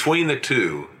thought, between the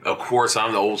two, of course,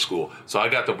 I'm the old school. So I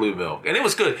got the blue milk. And it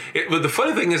was good. But the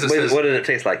funny thing is, what did it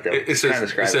taste like, though? It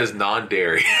says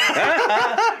non-dairy.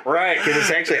 Right. Because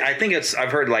it's actually,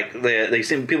 I've heard, like,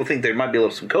 people think there might be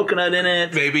some coconut in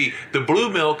it. Maybe. The blue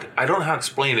milk, I don't know how to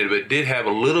explain it, but it did have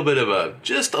a little bit of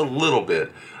just a little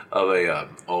bit of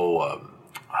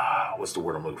what's the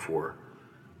word I'm looking for?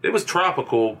 It was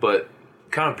tropical, but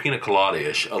kind of pina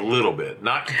colada-ish, a little bit,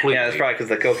 not completely. Yeah, that's probably because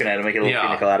the coconut will make it a little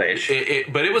pina colada-ish.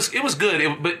 But it was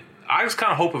good. But I was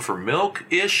kind of hoping for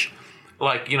milk-ish,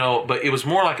 but it was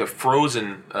more like a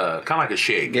frozen, kind of like a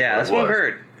shake. Yeah, that's what I've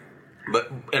heard.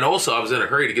 And also, I was in a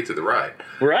hurry to get to the ride.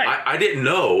 Right. I didn't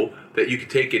know that you could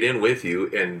take it in with you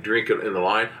and drink it in the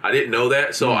line. I didn't know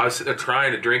that, so I was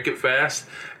trying to drink it fast,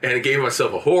 and it gave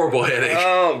myself a horrible headache.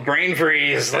 Oh, brain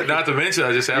freeze. Not to mention,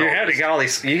 I just had all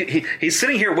these. He's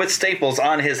sitting here with staples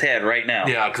on his head right now.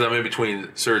 Yeah, because I'm in between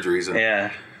surgeries.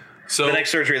 So the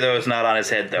next surgery, though, is not on his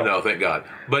head, though. No, thank God.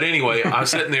 But anyway, I'm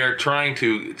sitting there trying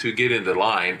to get into the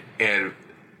line, and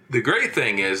the great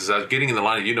thing is I was getting in the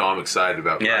line, and I'm excited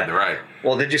about riding the ride.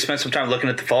 Well, did you spend some time looking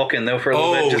at the Falcon, though, for a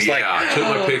little bit? I took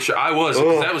my picture. I was,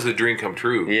 because that was the dream come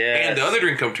true. Yes. And the other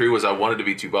dream come true was I wanted to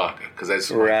be Chewbacca, because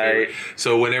that's my favorite.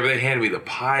 So whenever they handed me the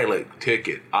pilot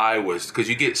ticket, because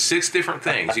you get 6 different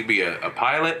things. You can be a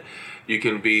pilot, you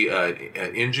can be an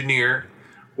engineer,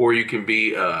 or you can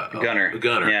be a gunner.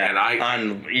 Yeah, and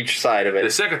on each side of it.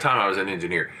 The second time I was an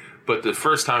engineer. But the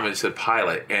first time it said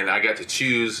pilot, and I got to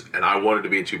choose, and I wanted to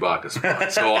be in Chewbacca's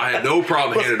spot. So I had no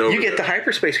problem handing it over. You get the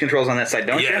hyperspace controls on that side,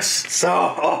 don't you? Yes.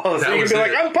 So you can be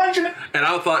like, I'm punching it. And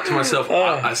I thought to myself,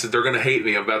 I said, they're going to hate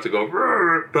me. I'm about to go,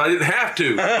 but I didn't have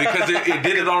to, because it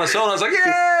did it on its own. I was like,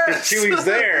 yes! Chewie's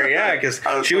there, because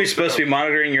Chewie's supposed to be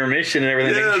monitoring your mission and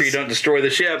everything, making sure you don't destroy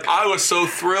the ship. I was so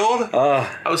thrilled.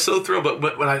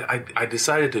 But when I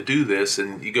decided to do this,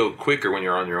 and you go quicker when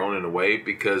you're on your own in a way,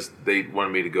 because they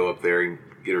wanted me to go up there and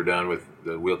get her done with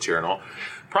the wheelchair and all.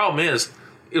 Problem is,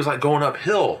 it was like going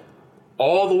uphill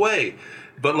all the way.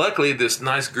 But luckily, this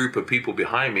nice group of people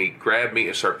behind me grabbed me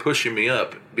and started pushing me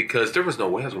up, because there was no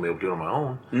way I was going to be able to do it on my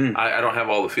own. I don't have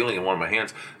all the feeling in one of my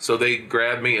hands. So they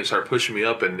grabbed me and started pushing me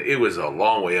up, and it was a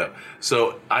long way up.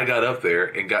 So I got up there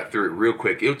and got through it real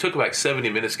quick. It took like 70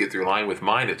 minutes to get through line. With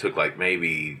mine, it took like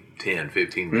maybe 10,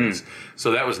 15 minutes.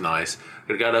 So that was nice.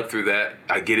 I got up through that.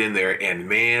 I get in there, and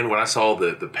man, when I saw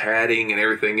the padding and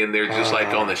everything in there, just like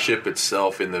on the ship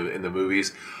itself in the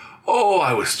movies,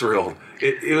 I was thrilled.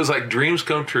 It was like dreams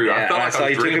come true. Yeah, I felt like I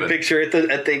was dreaming. You took a picture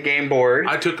at the game board.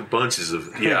 I took bunches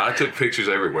of I took pictures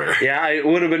everywhere. Yeah, it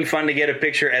would have been fun to get a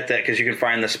picture at that, because you can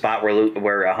find the spot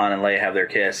where Han and Leia have their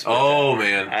kiss. But,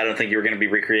 man, I don't think you were going to be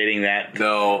recreating that.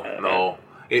 No.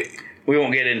 We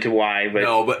won't get into why,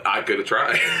 but but I could have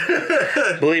tried.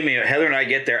 Believe me, Heather and I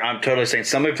get there, I'm totally saying,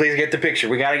 somebody please get the picture.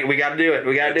 We got to do it.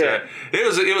 We got to do it.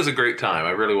 It was a great time.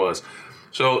 It really was.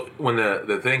 So when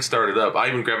the thing started up, I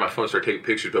even grabbed my phone and started taking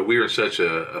pictures, but we were in such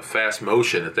a fast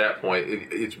motion at that point.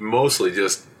 It's mostly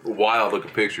just wild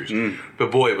looking pictures. But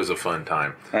boy, it was a fun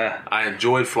time. I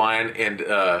enjoyed flying, and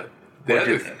what'd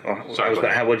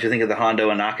you think of the Hondo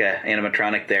Ohnaka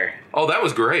animatronic there? Oh, that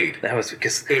was great. That was,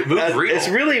 because it moved real. It's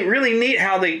really, really neat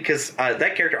how because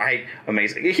that character,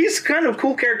 amazing. He's kind of a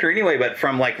cool character anyway, but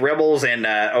from like Rebels and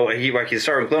he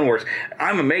started with Clone Wars.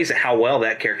 I'm amazed at how well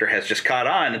that character has just caught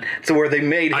on to where they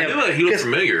made him. I knew that he looked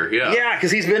familiar. Yeah, because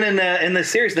he's been in the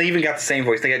series. They even got the same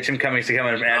voice. They got Jim Cummings to come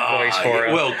in and add voice for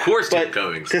him. Well, of course, Jim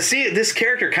Cummings. To see this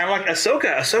character, kind of like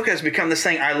Ahsoka. Ahsoka has become this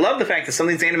thing. I love the fact that some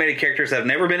of these animated characters have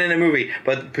never been in a movie,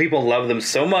 but people love them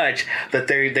so much that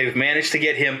they've managed to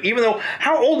get him. Even though,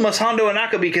 how old must Hondo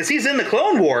Ohnaka be? Because he's in the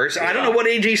Clone Wars. I don't know what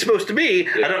age he's supposed to be.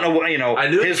 I don't know what I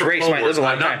knew his race might live a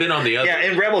long time. I've not been on the other. Yeah,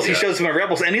 in Rebels he shows him in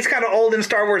Rebels, and he's kind of old in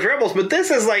Star Wars Rebels. But this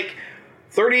is like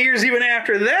 30 years even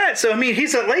after that. So, I mean,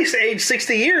 he's at least aged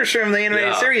 60 years from the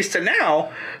animated series to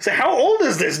now. So how old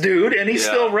is this dude? And he's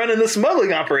still running the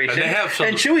smuggling operation.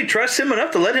 And Chewie trusts him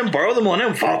enough to let him borrow the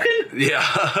Millennium Falcon?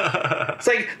 Yeah. It's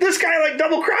like, this guy like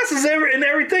double crosses and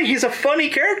everything. He's a funny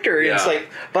character. Yeah. It's like,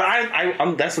 but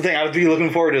I'm that's the thing I would be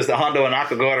looking forward to, is the Hondo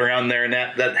Ohnaka going around there and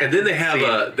that. And then they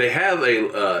have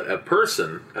a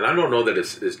person, and I don't know that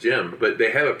it's Jim, but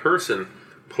they have a person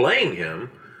playing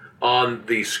him on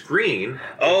the screen.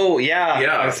 Oh,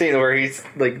 yeah. I've seen where he's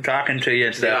like talking to you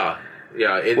and stuff.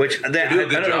 Yeah, Which they do a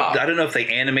good job. I don't know if they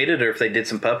animated or if they did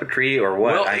some puppetry or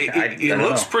what. Well, it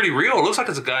looks pretty real. It looks like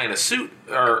it's a guy in a suit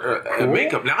or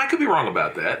makeup. Now, I could be wrong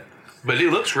about that, but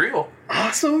it looks real.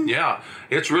 Awesome. Yeah,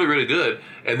 it's really, really good.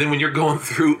 And then when you're going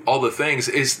through all the things,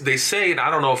 they say, and I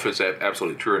don't know if it's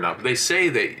absolutely true or not, but they say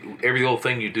that every little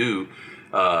thing you do,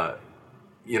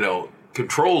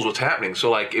 controls what's happening.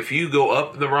 So, like, if you go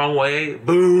up the wrong way,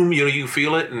 boom, you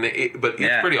feel it, but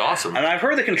it's pretty awesome. And I've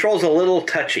heard the controls a little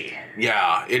touchy.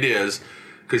 Yeah, it is.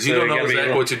 Because you don't know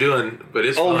exactly what you're doing, but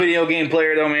it's old fun. Video game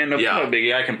player, though, man. No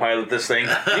biggie. I can pilot this thing.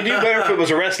 You'd do better if it was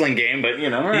a wrestling game, but,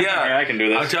 I can do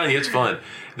this. I'm telling you, it's fun.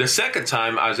 The second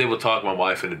time, I was able to talk my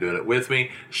wife into doing it with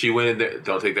me. She went in there.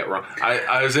 Don't take that wrong.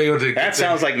 I was able to. That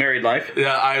sounds like married life.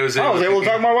 Yeah, I was able to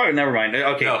talk to my wife. Never mind.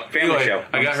 Okay, family show.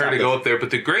 I got her to go up there.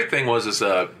 But the great thing was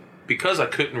because I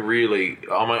couldn't really,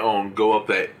 on my own, go up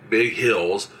that big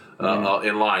hills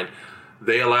in line,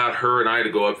 they allowed her and I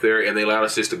to go up there, and they allowed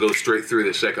us just to go straight through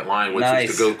the second line, which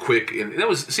was to go quick. And that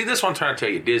was, see, this one I'm trying to tell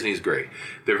you, Disney's great.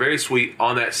 They're very sweet.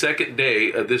 On that second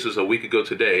day, this was a week ago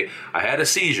today, I had a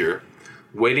seizure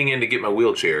waiting in to get my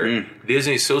wheelchair.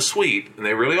 Disney's so sweet, and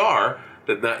they really are,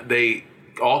 that they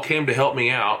all came to help me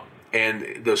out.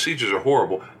 And the seizures are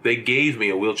horrible. They gave me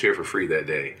a wheelchair for free that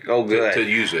day. Oh, good. To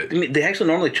use it. I mean, they actually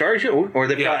normally charge you, or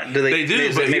they do. They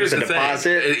do, but here's the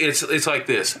deposit? thing. It's like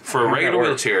this. For a regular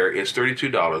wheelchair, it's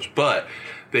 $32, but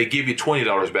they give you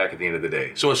 $20 back at the end of the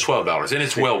day. So it's $12, and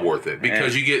it's well worth it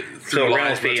because you get through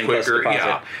lines much quicker.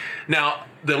 Yeah. Now,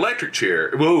 the electric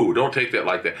chair, whoa, don't take that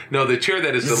like that. No, the chair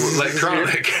that is the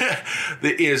electronic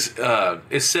is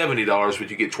 $70, but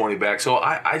you get $20 back. So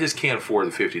I just can't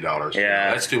afford the $50.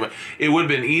 Yeah. That's too much. It would have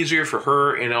been easier for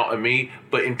her and me,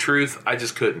 but in truth, I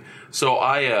just couldn't. So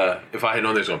if I had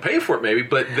known they was going to pay for it, maybe.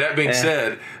 But that being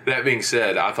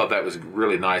said, I thought that was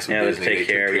really nice of Disney. They took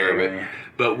care of it. Yeah.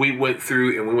 But we went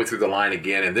through the line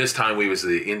again, and this time we was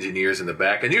the engineers in the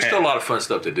back, and there's still a lot of fun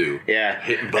stuff to do. Yeah.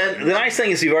 And the nice thing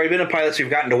is you've already been a pilot, so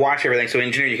you've gotten to watch everything. So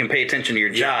engineer, you can pay attention to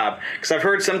your job. Because I've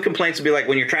heard some complaints to be like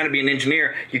when you're trying to be an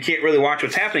engineer, you can't really watch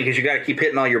what's happening because you got to keep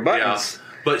hitting all your buttons.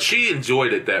 Yeah. But she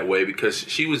enjoyed it that way because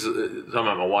she was talking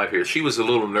about my wife here. She was a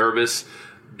little nervous.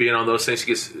 Being on those things, she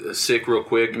gets sick real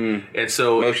quick, and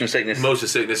so motion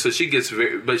sickness. So she gets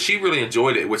but she really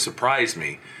enjoyed it, which surprised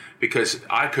me because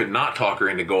I could not talk her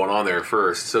into going on there at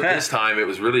first. So this time it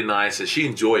was really nice, and she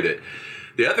enjoyed it.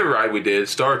 The other ride we did,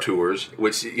 Star Tours,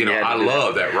 which I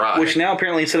love that ride. Which now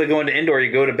apparently instead of going to Endor,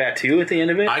 you go to Batuu at the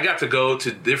end of it. I got to go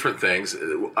to different things.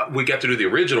 We got to do the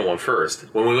original one first.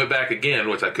 When we went back again,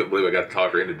 which I couldn't believe I got to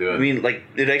talk her into doing. I mean, like,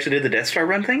 it actually did the Death Star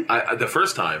run thing? The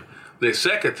first time. The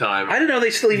second time... I didn't know they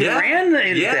still even ran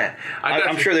that.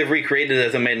 I'm sure they've recreated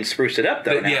it and spruced it up,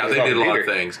 though. They did a lot of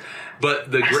things. But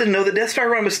I didn't know the Death Star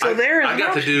run was still there. I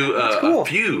got to do a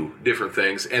few different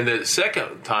things. And the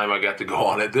second time I got to go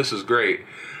on it, this is great.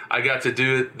 I got to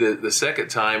do it the second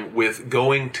time with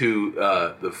going to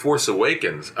the Force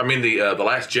Awakens. I mean, the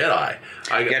Last Jedi.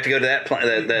 You got to go to that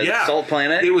the Salt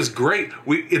Planet. It was great.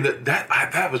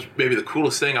 That was maybe the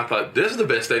coolest thing. I thought this is the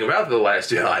best thing about the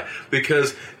Last Jedi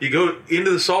because you go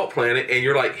into the Salt Planet and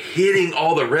you're like hitting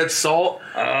all the red salt.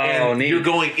 And neat. You're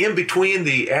going in between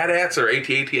the AT-ATs or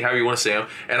AT-AT, however you want to say them.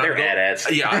 And they're AT-ATs.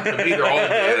 Yeah, to me they're all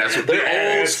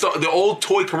AT-ATs. The old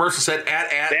toy commercial said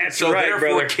AT-AT. That's right, therefore,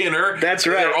 brother. Kenner. That's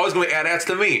right. They're always going to AT-ATs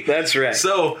to me. That's right.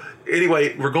 So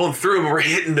anyway, we're going through them. We're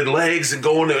hitting the legs and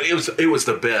going. It was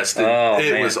the best.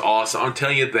 It was awesome. I'm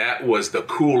telling you, that was the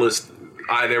coolest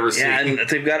I'd ever seen. Yeah, and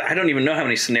they've got, I don't even know how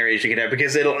many scenarios you can have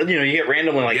because it'll, you get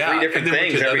randomly 3 different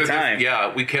things every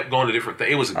time. We kept going to different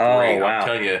things. It was great. Wow. I'm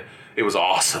telling you, it was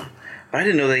awesome. But I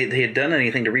didn't know they had done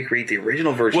anything to recreate the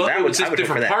original version. Well, it was just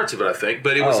different parts of it, I think.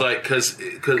 But it was like, because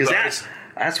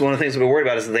that's one of the things we're worried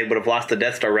about is that they would have lost the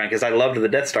Death Star run because I loved the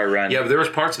Death Star run. Yeah, but there was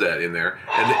parts of that in there,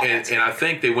 and I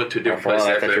think they went to a different place.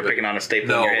 I thought you were picking on a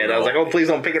staple in your head. I was like, oh, please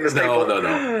don't pick on the staple.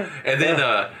 No.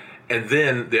 And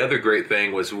then the other great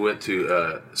thing was we went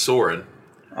to Soarin'.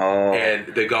 And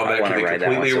they got back to the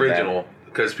completely original.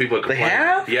 Because people are complaining. They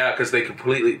have? Yeah, because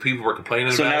people were complaining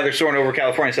about it. So now they're soaring over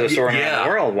California instead of soaring around the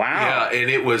world. Wow. Yeah, and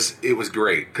it was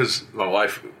great. Because my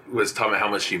wife was talking about how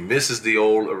much she misses the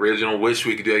old original, wish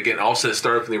we could do it again. Also, it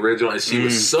started from the original, and she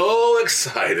was so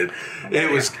excited. It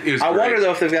was great. I wonder,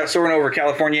 though, if they've got soaring over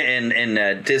California and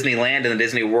Disneyland and the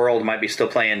Disney World might be still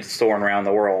playing soaring around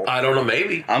the world. I don't know,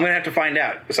 maybe. I'm going to have to find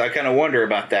out. So I kind of wonder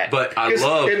about that. But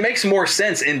it makes more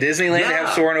sense in Disneyland to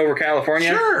have soaring over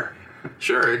California.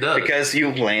 Sure, it does. Because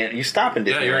you stop in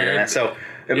Disneyland. So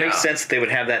it makes sense that they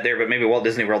would have that there, but maybe Walt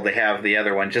Disney World they have the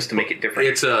other one just to make it different.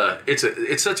 It's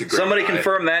such a great Somebody ride.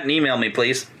 confirm that and email me,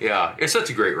 please. Yeah, it's such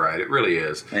a great ride. It really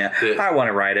is. Yeah, I want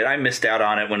to ride it. I missed out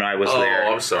on it when I was there.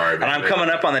 Oh, I'm sorry, man. And I'm coming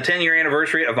up on the 10-year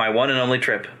anniversary of my one and only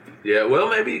trip. Yeah, well,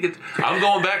 maybe you could. I'm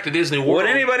going back to Disney World. Would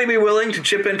anybody be willing to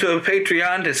chip into a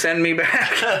Patreon to send me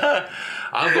back?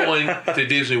 I'm going to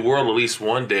Disney World at least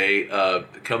one day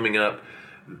coming up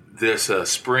this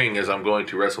spring as I'm going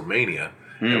to WrestleMania.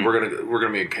 And we're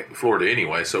gonna be in Florida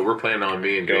anyway, so we're planning on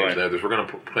me and James and others. We're gonna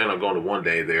plan on going to one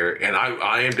day there, and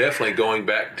I am definitely going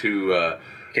back to.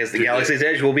 Because the Galaxy's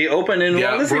Edge will be open in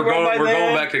Walt Disney World by then. We're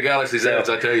going back to Galaxy's Edge,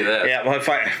 I tell you that. Yeah, well, if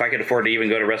I could afford to even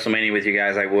go to WrestleMania with you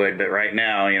guys, I would. But right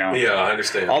now, Yeah, I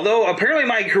understand. Although, apparently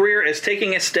my career is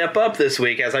taking a step up this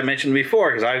week, as I mentioned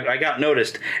before, because I got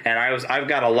noticed. And I've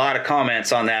got a lot of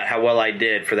comments on that, how well I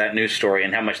did for that news story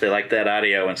and how much they liked that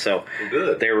audio. And so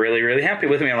they're really, really happy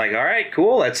with me. I'm like, all right,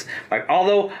 cool. That's like,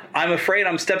 although I'm afraid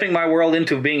I'm stepping my world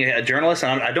into being a journalist,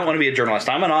 and I don't want to be a journalist.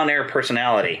 I'm an on-air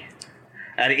personality.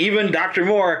 And even Dr.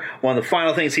 Moore, one of the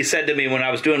final things he said to me when I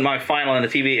was doing my final on the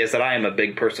TV is that I am a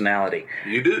big personality.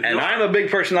 You do? And I'm a big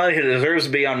personality who deserves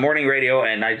to be on morning radio,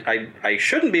 and I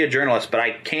shouldn't be a journalist, but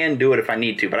I can do it if I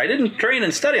need to. But I didn't train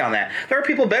and study on that. There are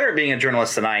people better at being a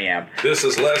journalist than I am. This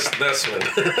is Les Nessman.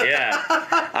 Yeah.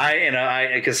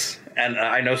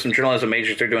 I know some journalism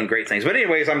majors, they're doing great things. But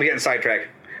anyways, I'm getting sidetracked.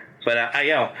 But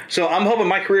so I'm hoping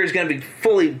my career is going to be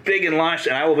fully big and launched,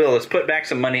 and I will be able to put back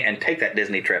some money and take that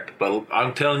Disney trip. But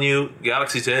I'm telling you,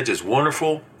 Galaxy's Edge is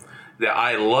wonderful. That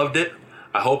I loved it.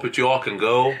 I hope that you all can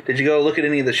go. Did you go look at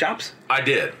any of the shops? I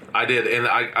did, and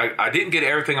I didn't get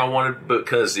everything I wanted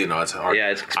because it's hard.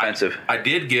 Yeah, it's expensive. I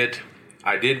did get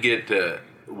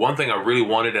one thing I really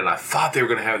wanted, and I thought they were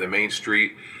going to have the Main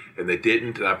Street, and they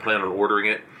didn't, and I planned on ordering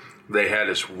it. They had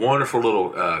this wonderful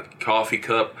little coffee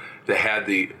cup that had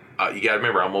the. You got to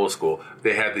remember, I'm old school.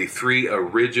 They had the 3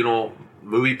 original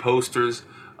movie posters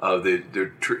of the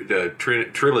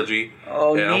trilogy.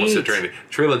 Oh, and I almost said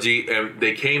trilogy, and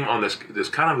they came on this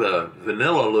kind of a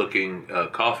vanilla-looking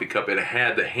coffee cup, and it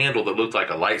had the handle that looked like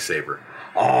a lightsaber.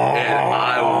 Oh. And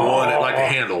I wanted, like the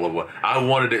handle of one. I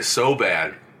wanted it so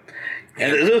bad.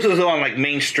 And this was on like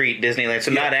Main Street Disneyland,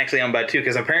 so not actually on Batuu,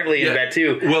 because apparently in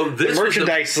Batuu, the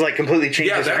merchandise like completely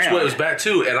changes around. Yeah, that's what it was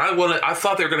Batuu, and I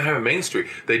thought they were going to have a Main Street.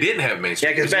 They didn't have Main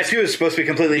Street. Yeah, because Batuu is supposed to be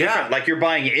completely different. Like you're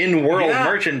buying in-world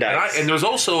merchandise. And there's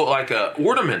also like a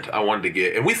ornament I wanted to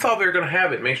get, and we thought they were going to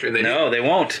have it at Main Street. And they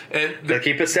won't. And they'll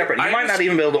keep it separate. You might not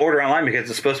even be able to order online because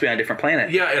it's supposed to be on a different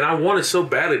planet. Yeah, and I wanted so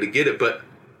badly to get it, but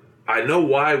I know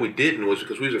why we didn't was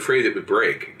because we was afraid it would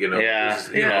break.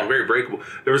 Very breakable.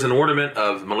 There was an ornament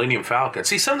of the Millennium Falcon.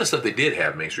 See, some of the stuff they did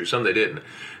have Main Street, some they didn't.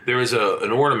 There was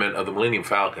an ornament of the Millennium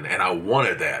Falcon, and I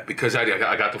wanted that because I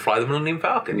got to fly the Millennium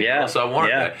Falcon. Yeah, so I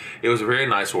wanted that. It was a very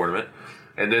nice ornament.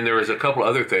 And then there was a couple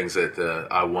other things that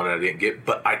I wanted I didn't get,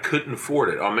 but I couldn't afford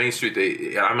it. On Main Street,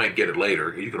 I might get it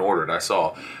later. You can order it. I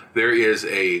saw. There is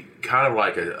a kind of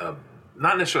like a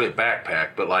not necessarily a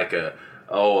backpack, but like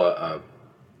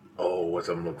what's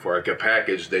I'm looking for? Like a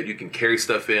package that you can carry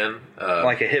stuff in,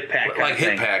 like a hip pack, like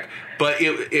hip pack. But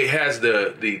it has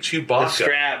the Chewbacca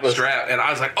strap, and I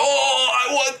was like, I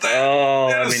want that. Oh,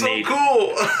 that is so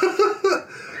cool.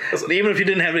 Even if you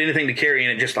didn't have anything to carry in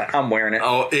it, just like I'm wearing it.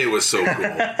 Oh, it was so cool.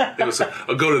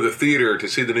 I'll go to the theater to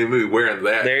see the new movie wearing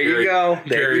that. There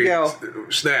you go.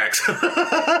 Snacks.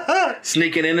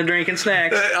 Sneaking in and drinking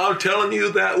snacks. I'm telling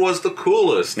you, that was the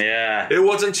coolest. Yeah. It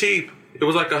wasn't cheap. It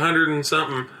was like $100 and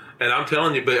something. And I'm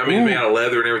telling you, but I mean, it made out of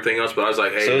leather and everything else. But I was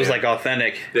like, hey, so it was like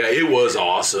authentic. Yeah, it was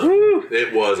awesome. Woo.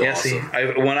 It was awesome. See,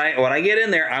 when I get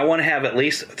in there, I want to have at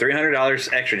least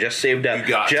 $300 extra just saved up,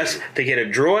 to get a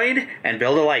droid and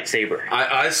build a lightsaber.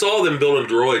 I saw them building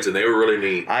droids, and they were really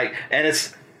neat.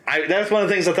 That's one of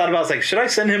the things I thought about. I was like, should I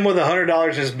send him with $100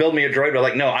 and just build me a droid? But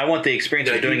like, no, I want the experience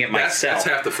of doing it myself. That's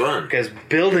half the fun. Because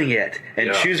building it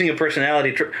and choosing a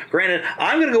personality. Granted,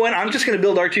 I'm going to go in. I'm just going to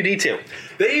build R2-D2.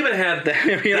 They even had.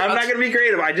 I'm not going to be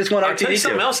creative. I just want R2-D2. I'll tell you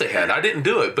something else they had. I didn't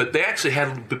do it, but they actually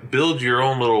had build your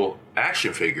own little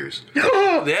action figures.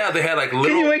 Yeah, they had like little.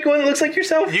 Can you make one that looks like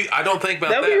yourself? I don't think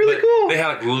about that. That'd be really cool. They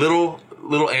had like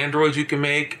little androids you can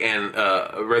make, and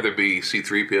whether it be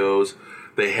C-3POs.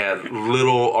 They had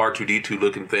little R2-D2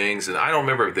 looking things, and I don't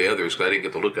remember the others because I didn't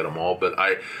get to look at them all. But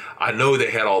I know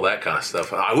they had all that kind of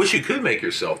stuff. I wish you could make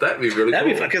yourself. That'd be really cool. That'd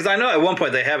be fun because I know at one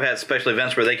point they have had special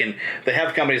events where they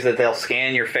have companies that they'll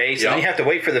scan your face, and you have to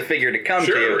wait for the figure to come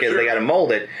to you because they got to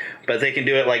mold it. But they can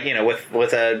do it like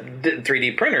with a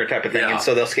 3D printer type of thing, and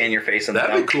so they'll scan your face. And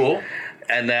that'd be cool.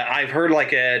 And I've heard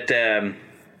like at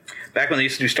back when they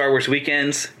used to do Star Wars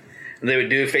weekends. They would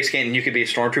do a face scan, and you could be a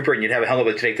stormtrooper, and you'd have a helmet,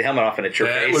 but take the helmet off, and it's your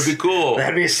face. That would be cool.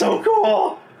 That'd be so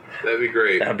cool. That'd be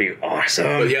great. That'd be awesome.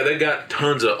 But yeah, they got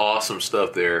tons of awesome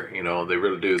stuff there. You know, they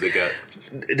really do. They got.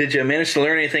 Did you manage to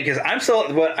learn anything? Because I'm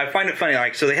still. What I find it funny,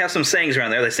 like, so they have some sayings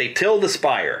around there. They say, "Till the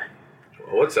Spire."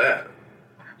 What's that?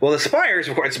 Well, the Spires,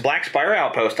 of course, it's a Black Spire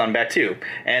outpost on Batuu,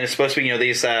 and it's supposed to be, you know,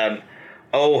 these.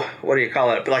 What do you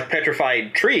call it? Like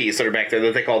petrified trees that are back there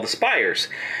that they call the Spires.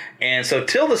 And so,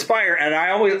 till the Spire, and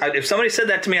I always, if somebody said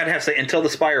that to me, I'd have to say, until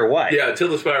the Spire what? Yeah, until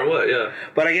the Spire what, yeah.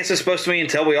 But I guess it's supposed to mean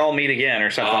until we all meet again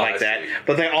or something like that.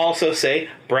 But they also say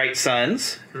bright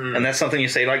suns, and that's something you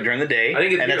say like during the day. I didn't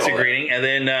get to and hear that's all a greeting. And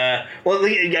then,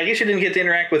 I guess you didn't get to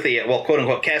interact with the, well,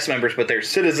 quote-unquote cast members, but they're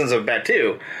citizens of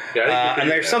Batuu. Yeah,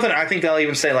 and there's something, I think they'll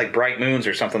even say like bright moons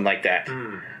or something like that.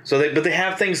 So they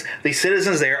have things. The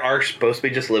citizens there are supposed to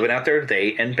be just living out their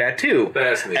day in Batuu.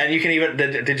 That's neat. And you can even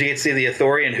did you get to see the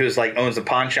Ithorian who's like owns a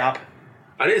pawn shop?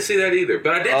 I didn't see that either,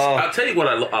 but I did. I'll tell you what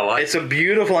I like. It's a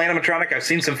beautiful animatronic. I've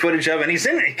seen some footage of, and he's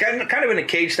in kind of in a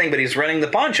cage thing, but he's running the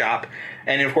pawn shop.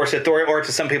 And of course, Ithorian, or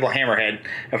to some people, Hammerhead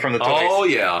from the toys. Oh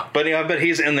yeah, but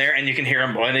he's in there, and you can hear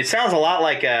him, and it sounds a lot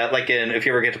like in if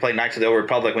you ever get to play Knights of the Old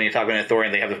Republic when you talk about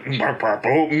Ithorian, they have the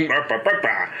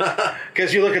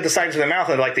because you look at the sides of their mouth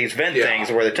and like these vent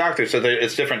things where they talk through, so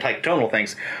it's different like tonal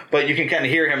things. But you can kind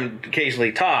of hear him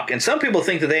occasionally talk, and some people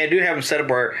think that they do have him set up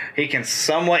where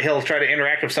he'll try to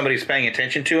interact if somebody's paying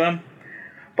attention to him.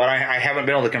 But I haven't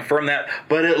been able to confirm that.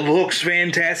 But it looks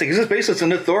fantastic. Because it's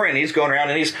an Ithorian. He's going around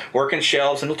and he's working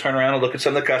shelves, and he'll turn around and look at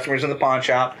some of the customers in the pawn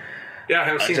shop. Yeah, I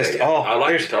haven't seen that yet. I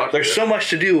like to talk. There's so much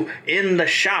to do in the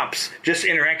shops, just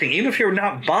interacting. Even if you're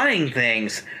not buying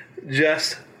things,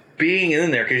 just being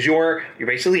in there. Because you're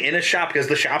basically in a shop, because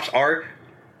the shops are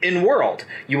in world.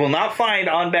 You will not find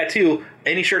on Batuu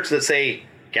any shirts that say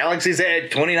Galaxy's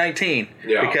Edge 2019.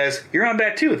 Yeah. Because you're on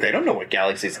Batuu. They don't know what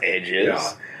Galaxy's Edge is.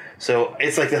 Yeah. So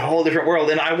it's like a whole different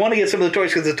world, and I want to get some of the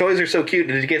toys because the toys are so cute.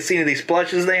 Did you get to see any of these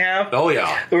plushes they have? Oh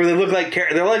yeah, where they look like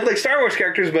they're like Star Wars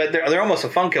characters, but they're almost a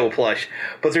Funko plush.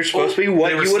 But they're supposed to be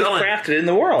what you would have crafted in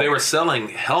the world. They were selling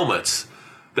helmets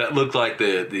that looked like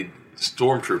the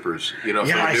stormtroopers. You know,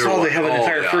 yeah, I saw they have an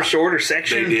entire First Order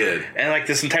section. They did, and like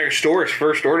this entire store is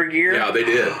First Order gear. Yeah, they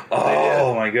did.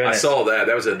 Oh my goodness, I saw that.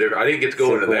 That was a different. I didn't get to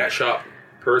go into that shop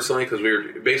personally because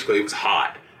it was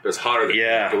hot. It was hotter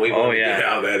than we wanted to get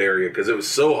out of that area because it was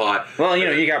so hot. Well,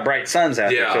 you got bright suns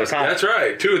out there, so it's hot. That's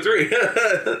right. 2 or 3.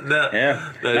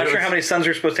 Not sure how many suns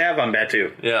we're supposed to have on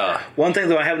Batuu. Yeah. One thing,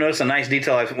 though, I have noticed a nice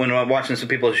detail when I'm watching some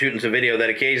people shooting some video that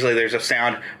occasionally there's a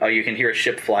sound, you can hear a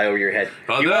ship fly over your head.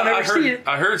 You won't ever see it.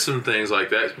 I heard some things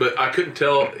like that, but I couldn't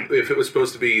tell if it was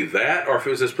supposed to be that or if it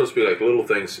was just supposed to be like little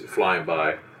things flying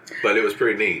by. But it was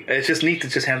pretty neat. It's just neat to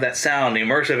just have that sound,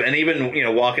 immersive, and even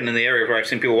walking in the area where I've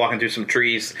seen people walking through some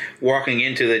trees, walking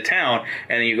into the town,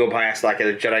 and then you go past like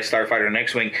a Jedi Starfighter and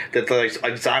X-wing, that the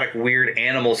exotic weird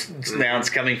animal sounds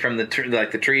coming from the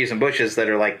trees and bushes that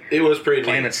are like it was pretty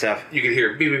planet neat. Stuff. You could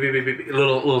hear beep beep beep beep beep,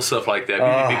 little stuff like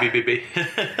that. Beep beep beep beep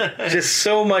beep. Just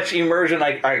so much immersion.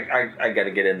 I got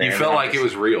to get in there. You felt like it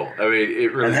was real. I mean,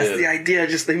 it really. And that's the idea.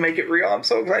 Just they make it real. I'm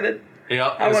so excited. Yeah,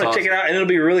 I want to check it out, and it'll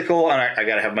be really cool. And I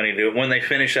got to have money to do it when they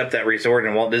finish up that resort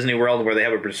in Walt Disney World, where they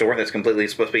have a resort that's completely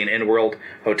supposed to be an in-world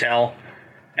hotel,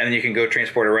 and then you can go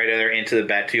transport it right there into the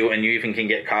Batuu, and you even can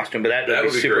get costume. But that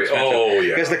would be super expensive. Oh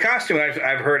yeah, because the costume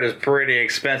I've heard is pretty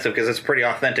expensive because it's pretty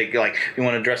authentic. Like if you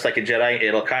want to dress like a Jedi,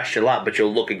 it'll cost you a lot, but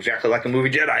you'll look exactly like a movie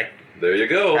Jedi. There you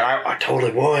go. And I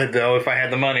totally would, though, if I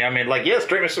had the money. I mean, like, yes,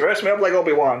 dress me up like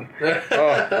Obi-Wan.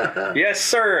 Yes,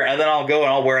 sir. And then I'll go and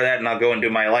I'll wear that, and I'll go and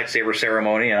do my lightsaber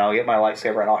ceremony, and I'll get my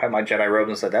lightsaber, and I'll have my Jedi robe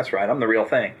and say, that's right, I'm the real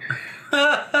thing.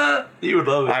 You would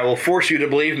love it. I will force you to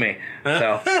believe me.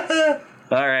 So,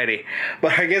 alrighty.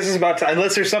 But I guess it's about time.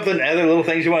 Unless there's other little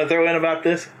things you want to throw in about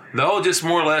this? No, just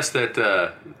more or less that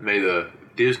may the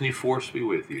Disney Force be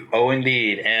with you. Oh,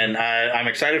 indeed. And I'm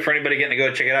excited for anybody getting to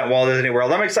go check it out in Walt Disney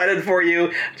World. I'm excited for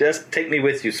you. Just take me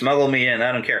with you. Smuggle me in.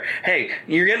 I don't care. Hey,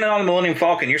 you're getting on the Millennium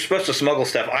Falcon. You're supposed to smuggle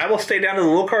stuff. I will stay down to the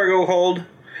little cargo hold.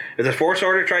 If the Force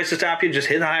Order tries to stop you, just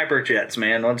hit the hyperjets,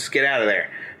 man. Let's get out of there.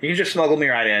 You can just smuggle me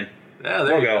right in. Yeah,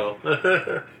 there you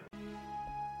go.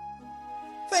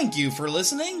 Thank you for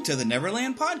listening to the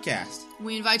Neverland Podcast.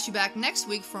 We invite you back next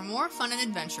week for more fun and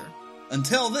adventure.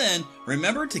 Until then,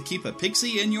 remember to keep a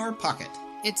pixie in your pocket.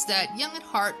 It's that young at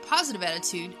heart, positive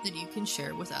attitude that you can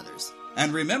share with others.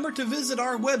 And remember to visit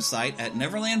our website at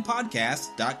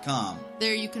neverlandpodcast.com.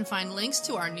 There you can find links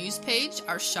to our news page,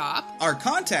 our shop, our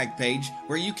contact page,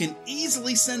 where you can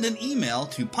easily send an email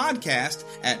to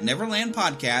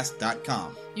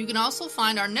podcast@neverlandpodcast.com. You can also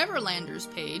find our Neverlanders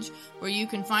page, where you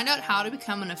can find out how to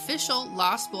become an official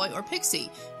Lost Boy or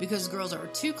Pixie, because girls are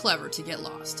too clever to get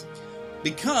lost.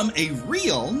 Become a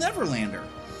real Neverlander.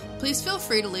 Please feel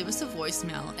free to leave us a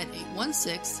voicemail at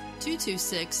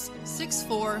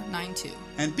 816-226-6492.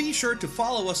 And be sure to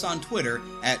follow us on Twitter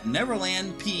at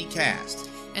NeverlandPcast.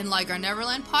 And like our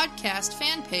Neverland Podcast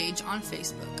fan page on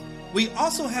Facebook. We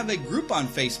also have a group on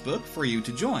Facebook for you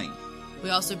to join. We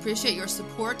also appreciate your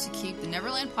support to keep the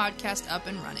Neverland Podcast up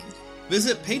and running.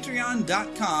 Visit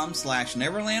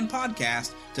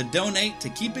patreon.com/NeverlandPodcast to donate to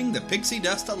keeping the pixie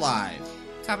dust alive.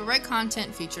 Copyright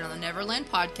content featured on the Neverland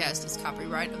Podcast is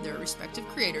copyright of their respective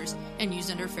creators and used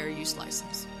under fair use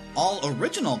license. All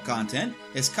original content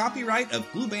is copyright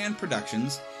of Blue Band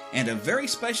Productions, and a very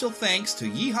special thanks to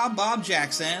Yeehaw Bob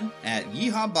Jackson at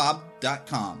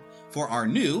yeehawbob.com for our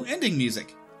new ending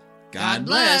music. God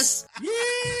bless!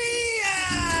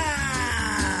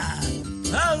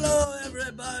 Hello,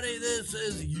 everybody. This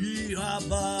is Yeehaw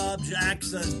Bob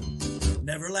Jackson.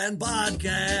 Neverland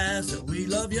Podcast, we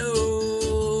love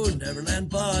you. Neverland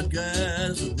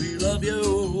Podcast, we love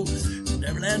you.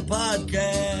 Neverland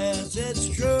Podcast, it's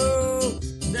true.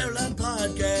 Neverland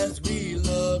Podcast, we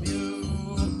love you.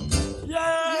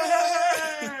 Yeah!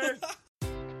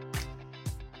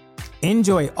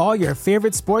 Enjoy all your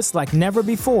favorite sports like never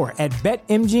before at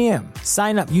BetMGM.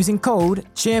 Sign up using code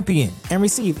CHAMPION and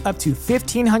receive up to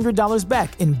 $1,500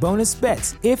 back in bonus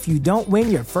bets if you don't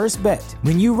win your first bet.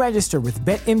 When you register with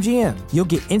BetMGM, you'll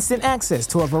get instant access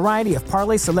to a variety of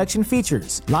parlay selection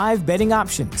features, live betting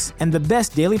options, and the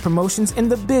best daily promotions in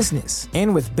the business.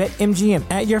 And with BetMGM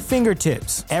at your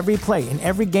fingertips, every play and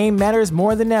every game matters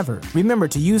more than ever. Remember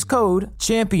to use code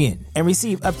CHAMPION and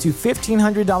receive up to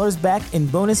 $1,500 back in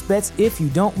bonus bets if you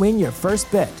don't win your first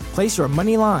bet. Place your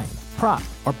money line, prop,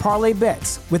 or parlay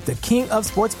bets with the king of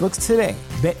sportsbooks today.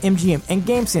 BetMGM and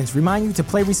GameSense remind you to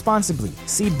play responsibly.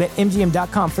 See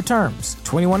BetMGM.com for terms.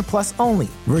 21 plus only.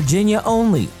 Virginia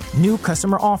only. New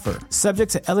customer offer. Subject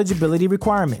to eligibility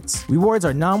requirements. Rewards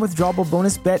are non-withdrawable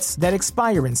bonus bets that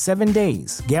expire in 7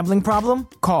 days. Gambling problem?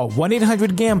 Call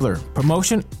 1-800-GAMBLER.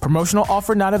 Promotional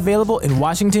offer not available in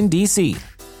Washington, D.C.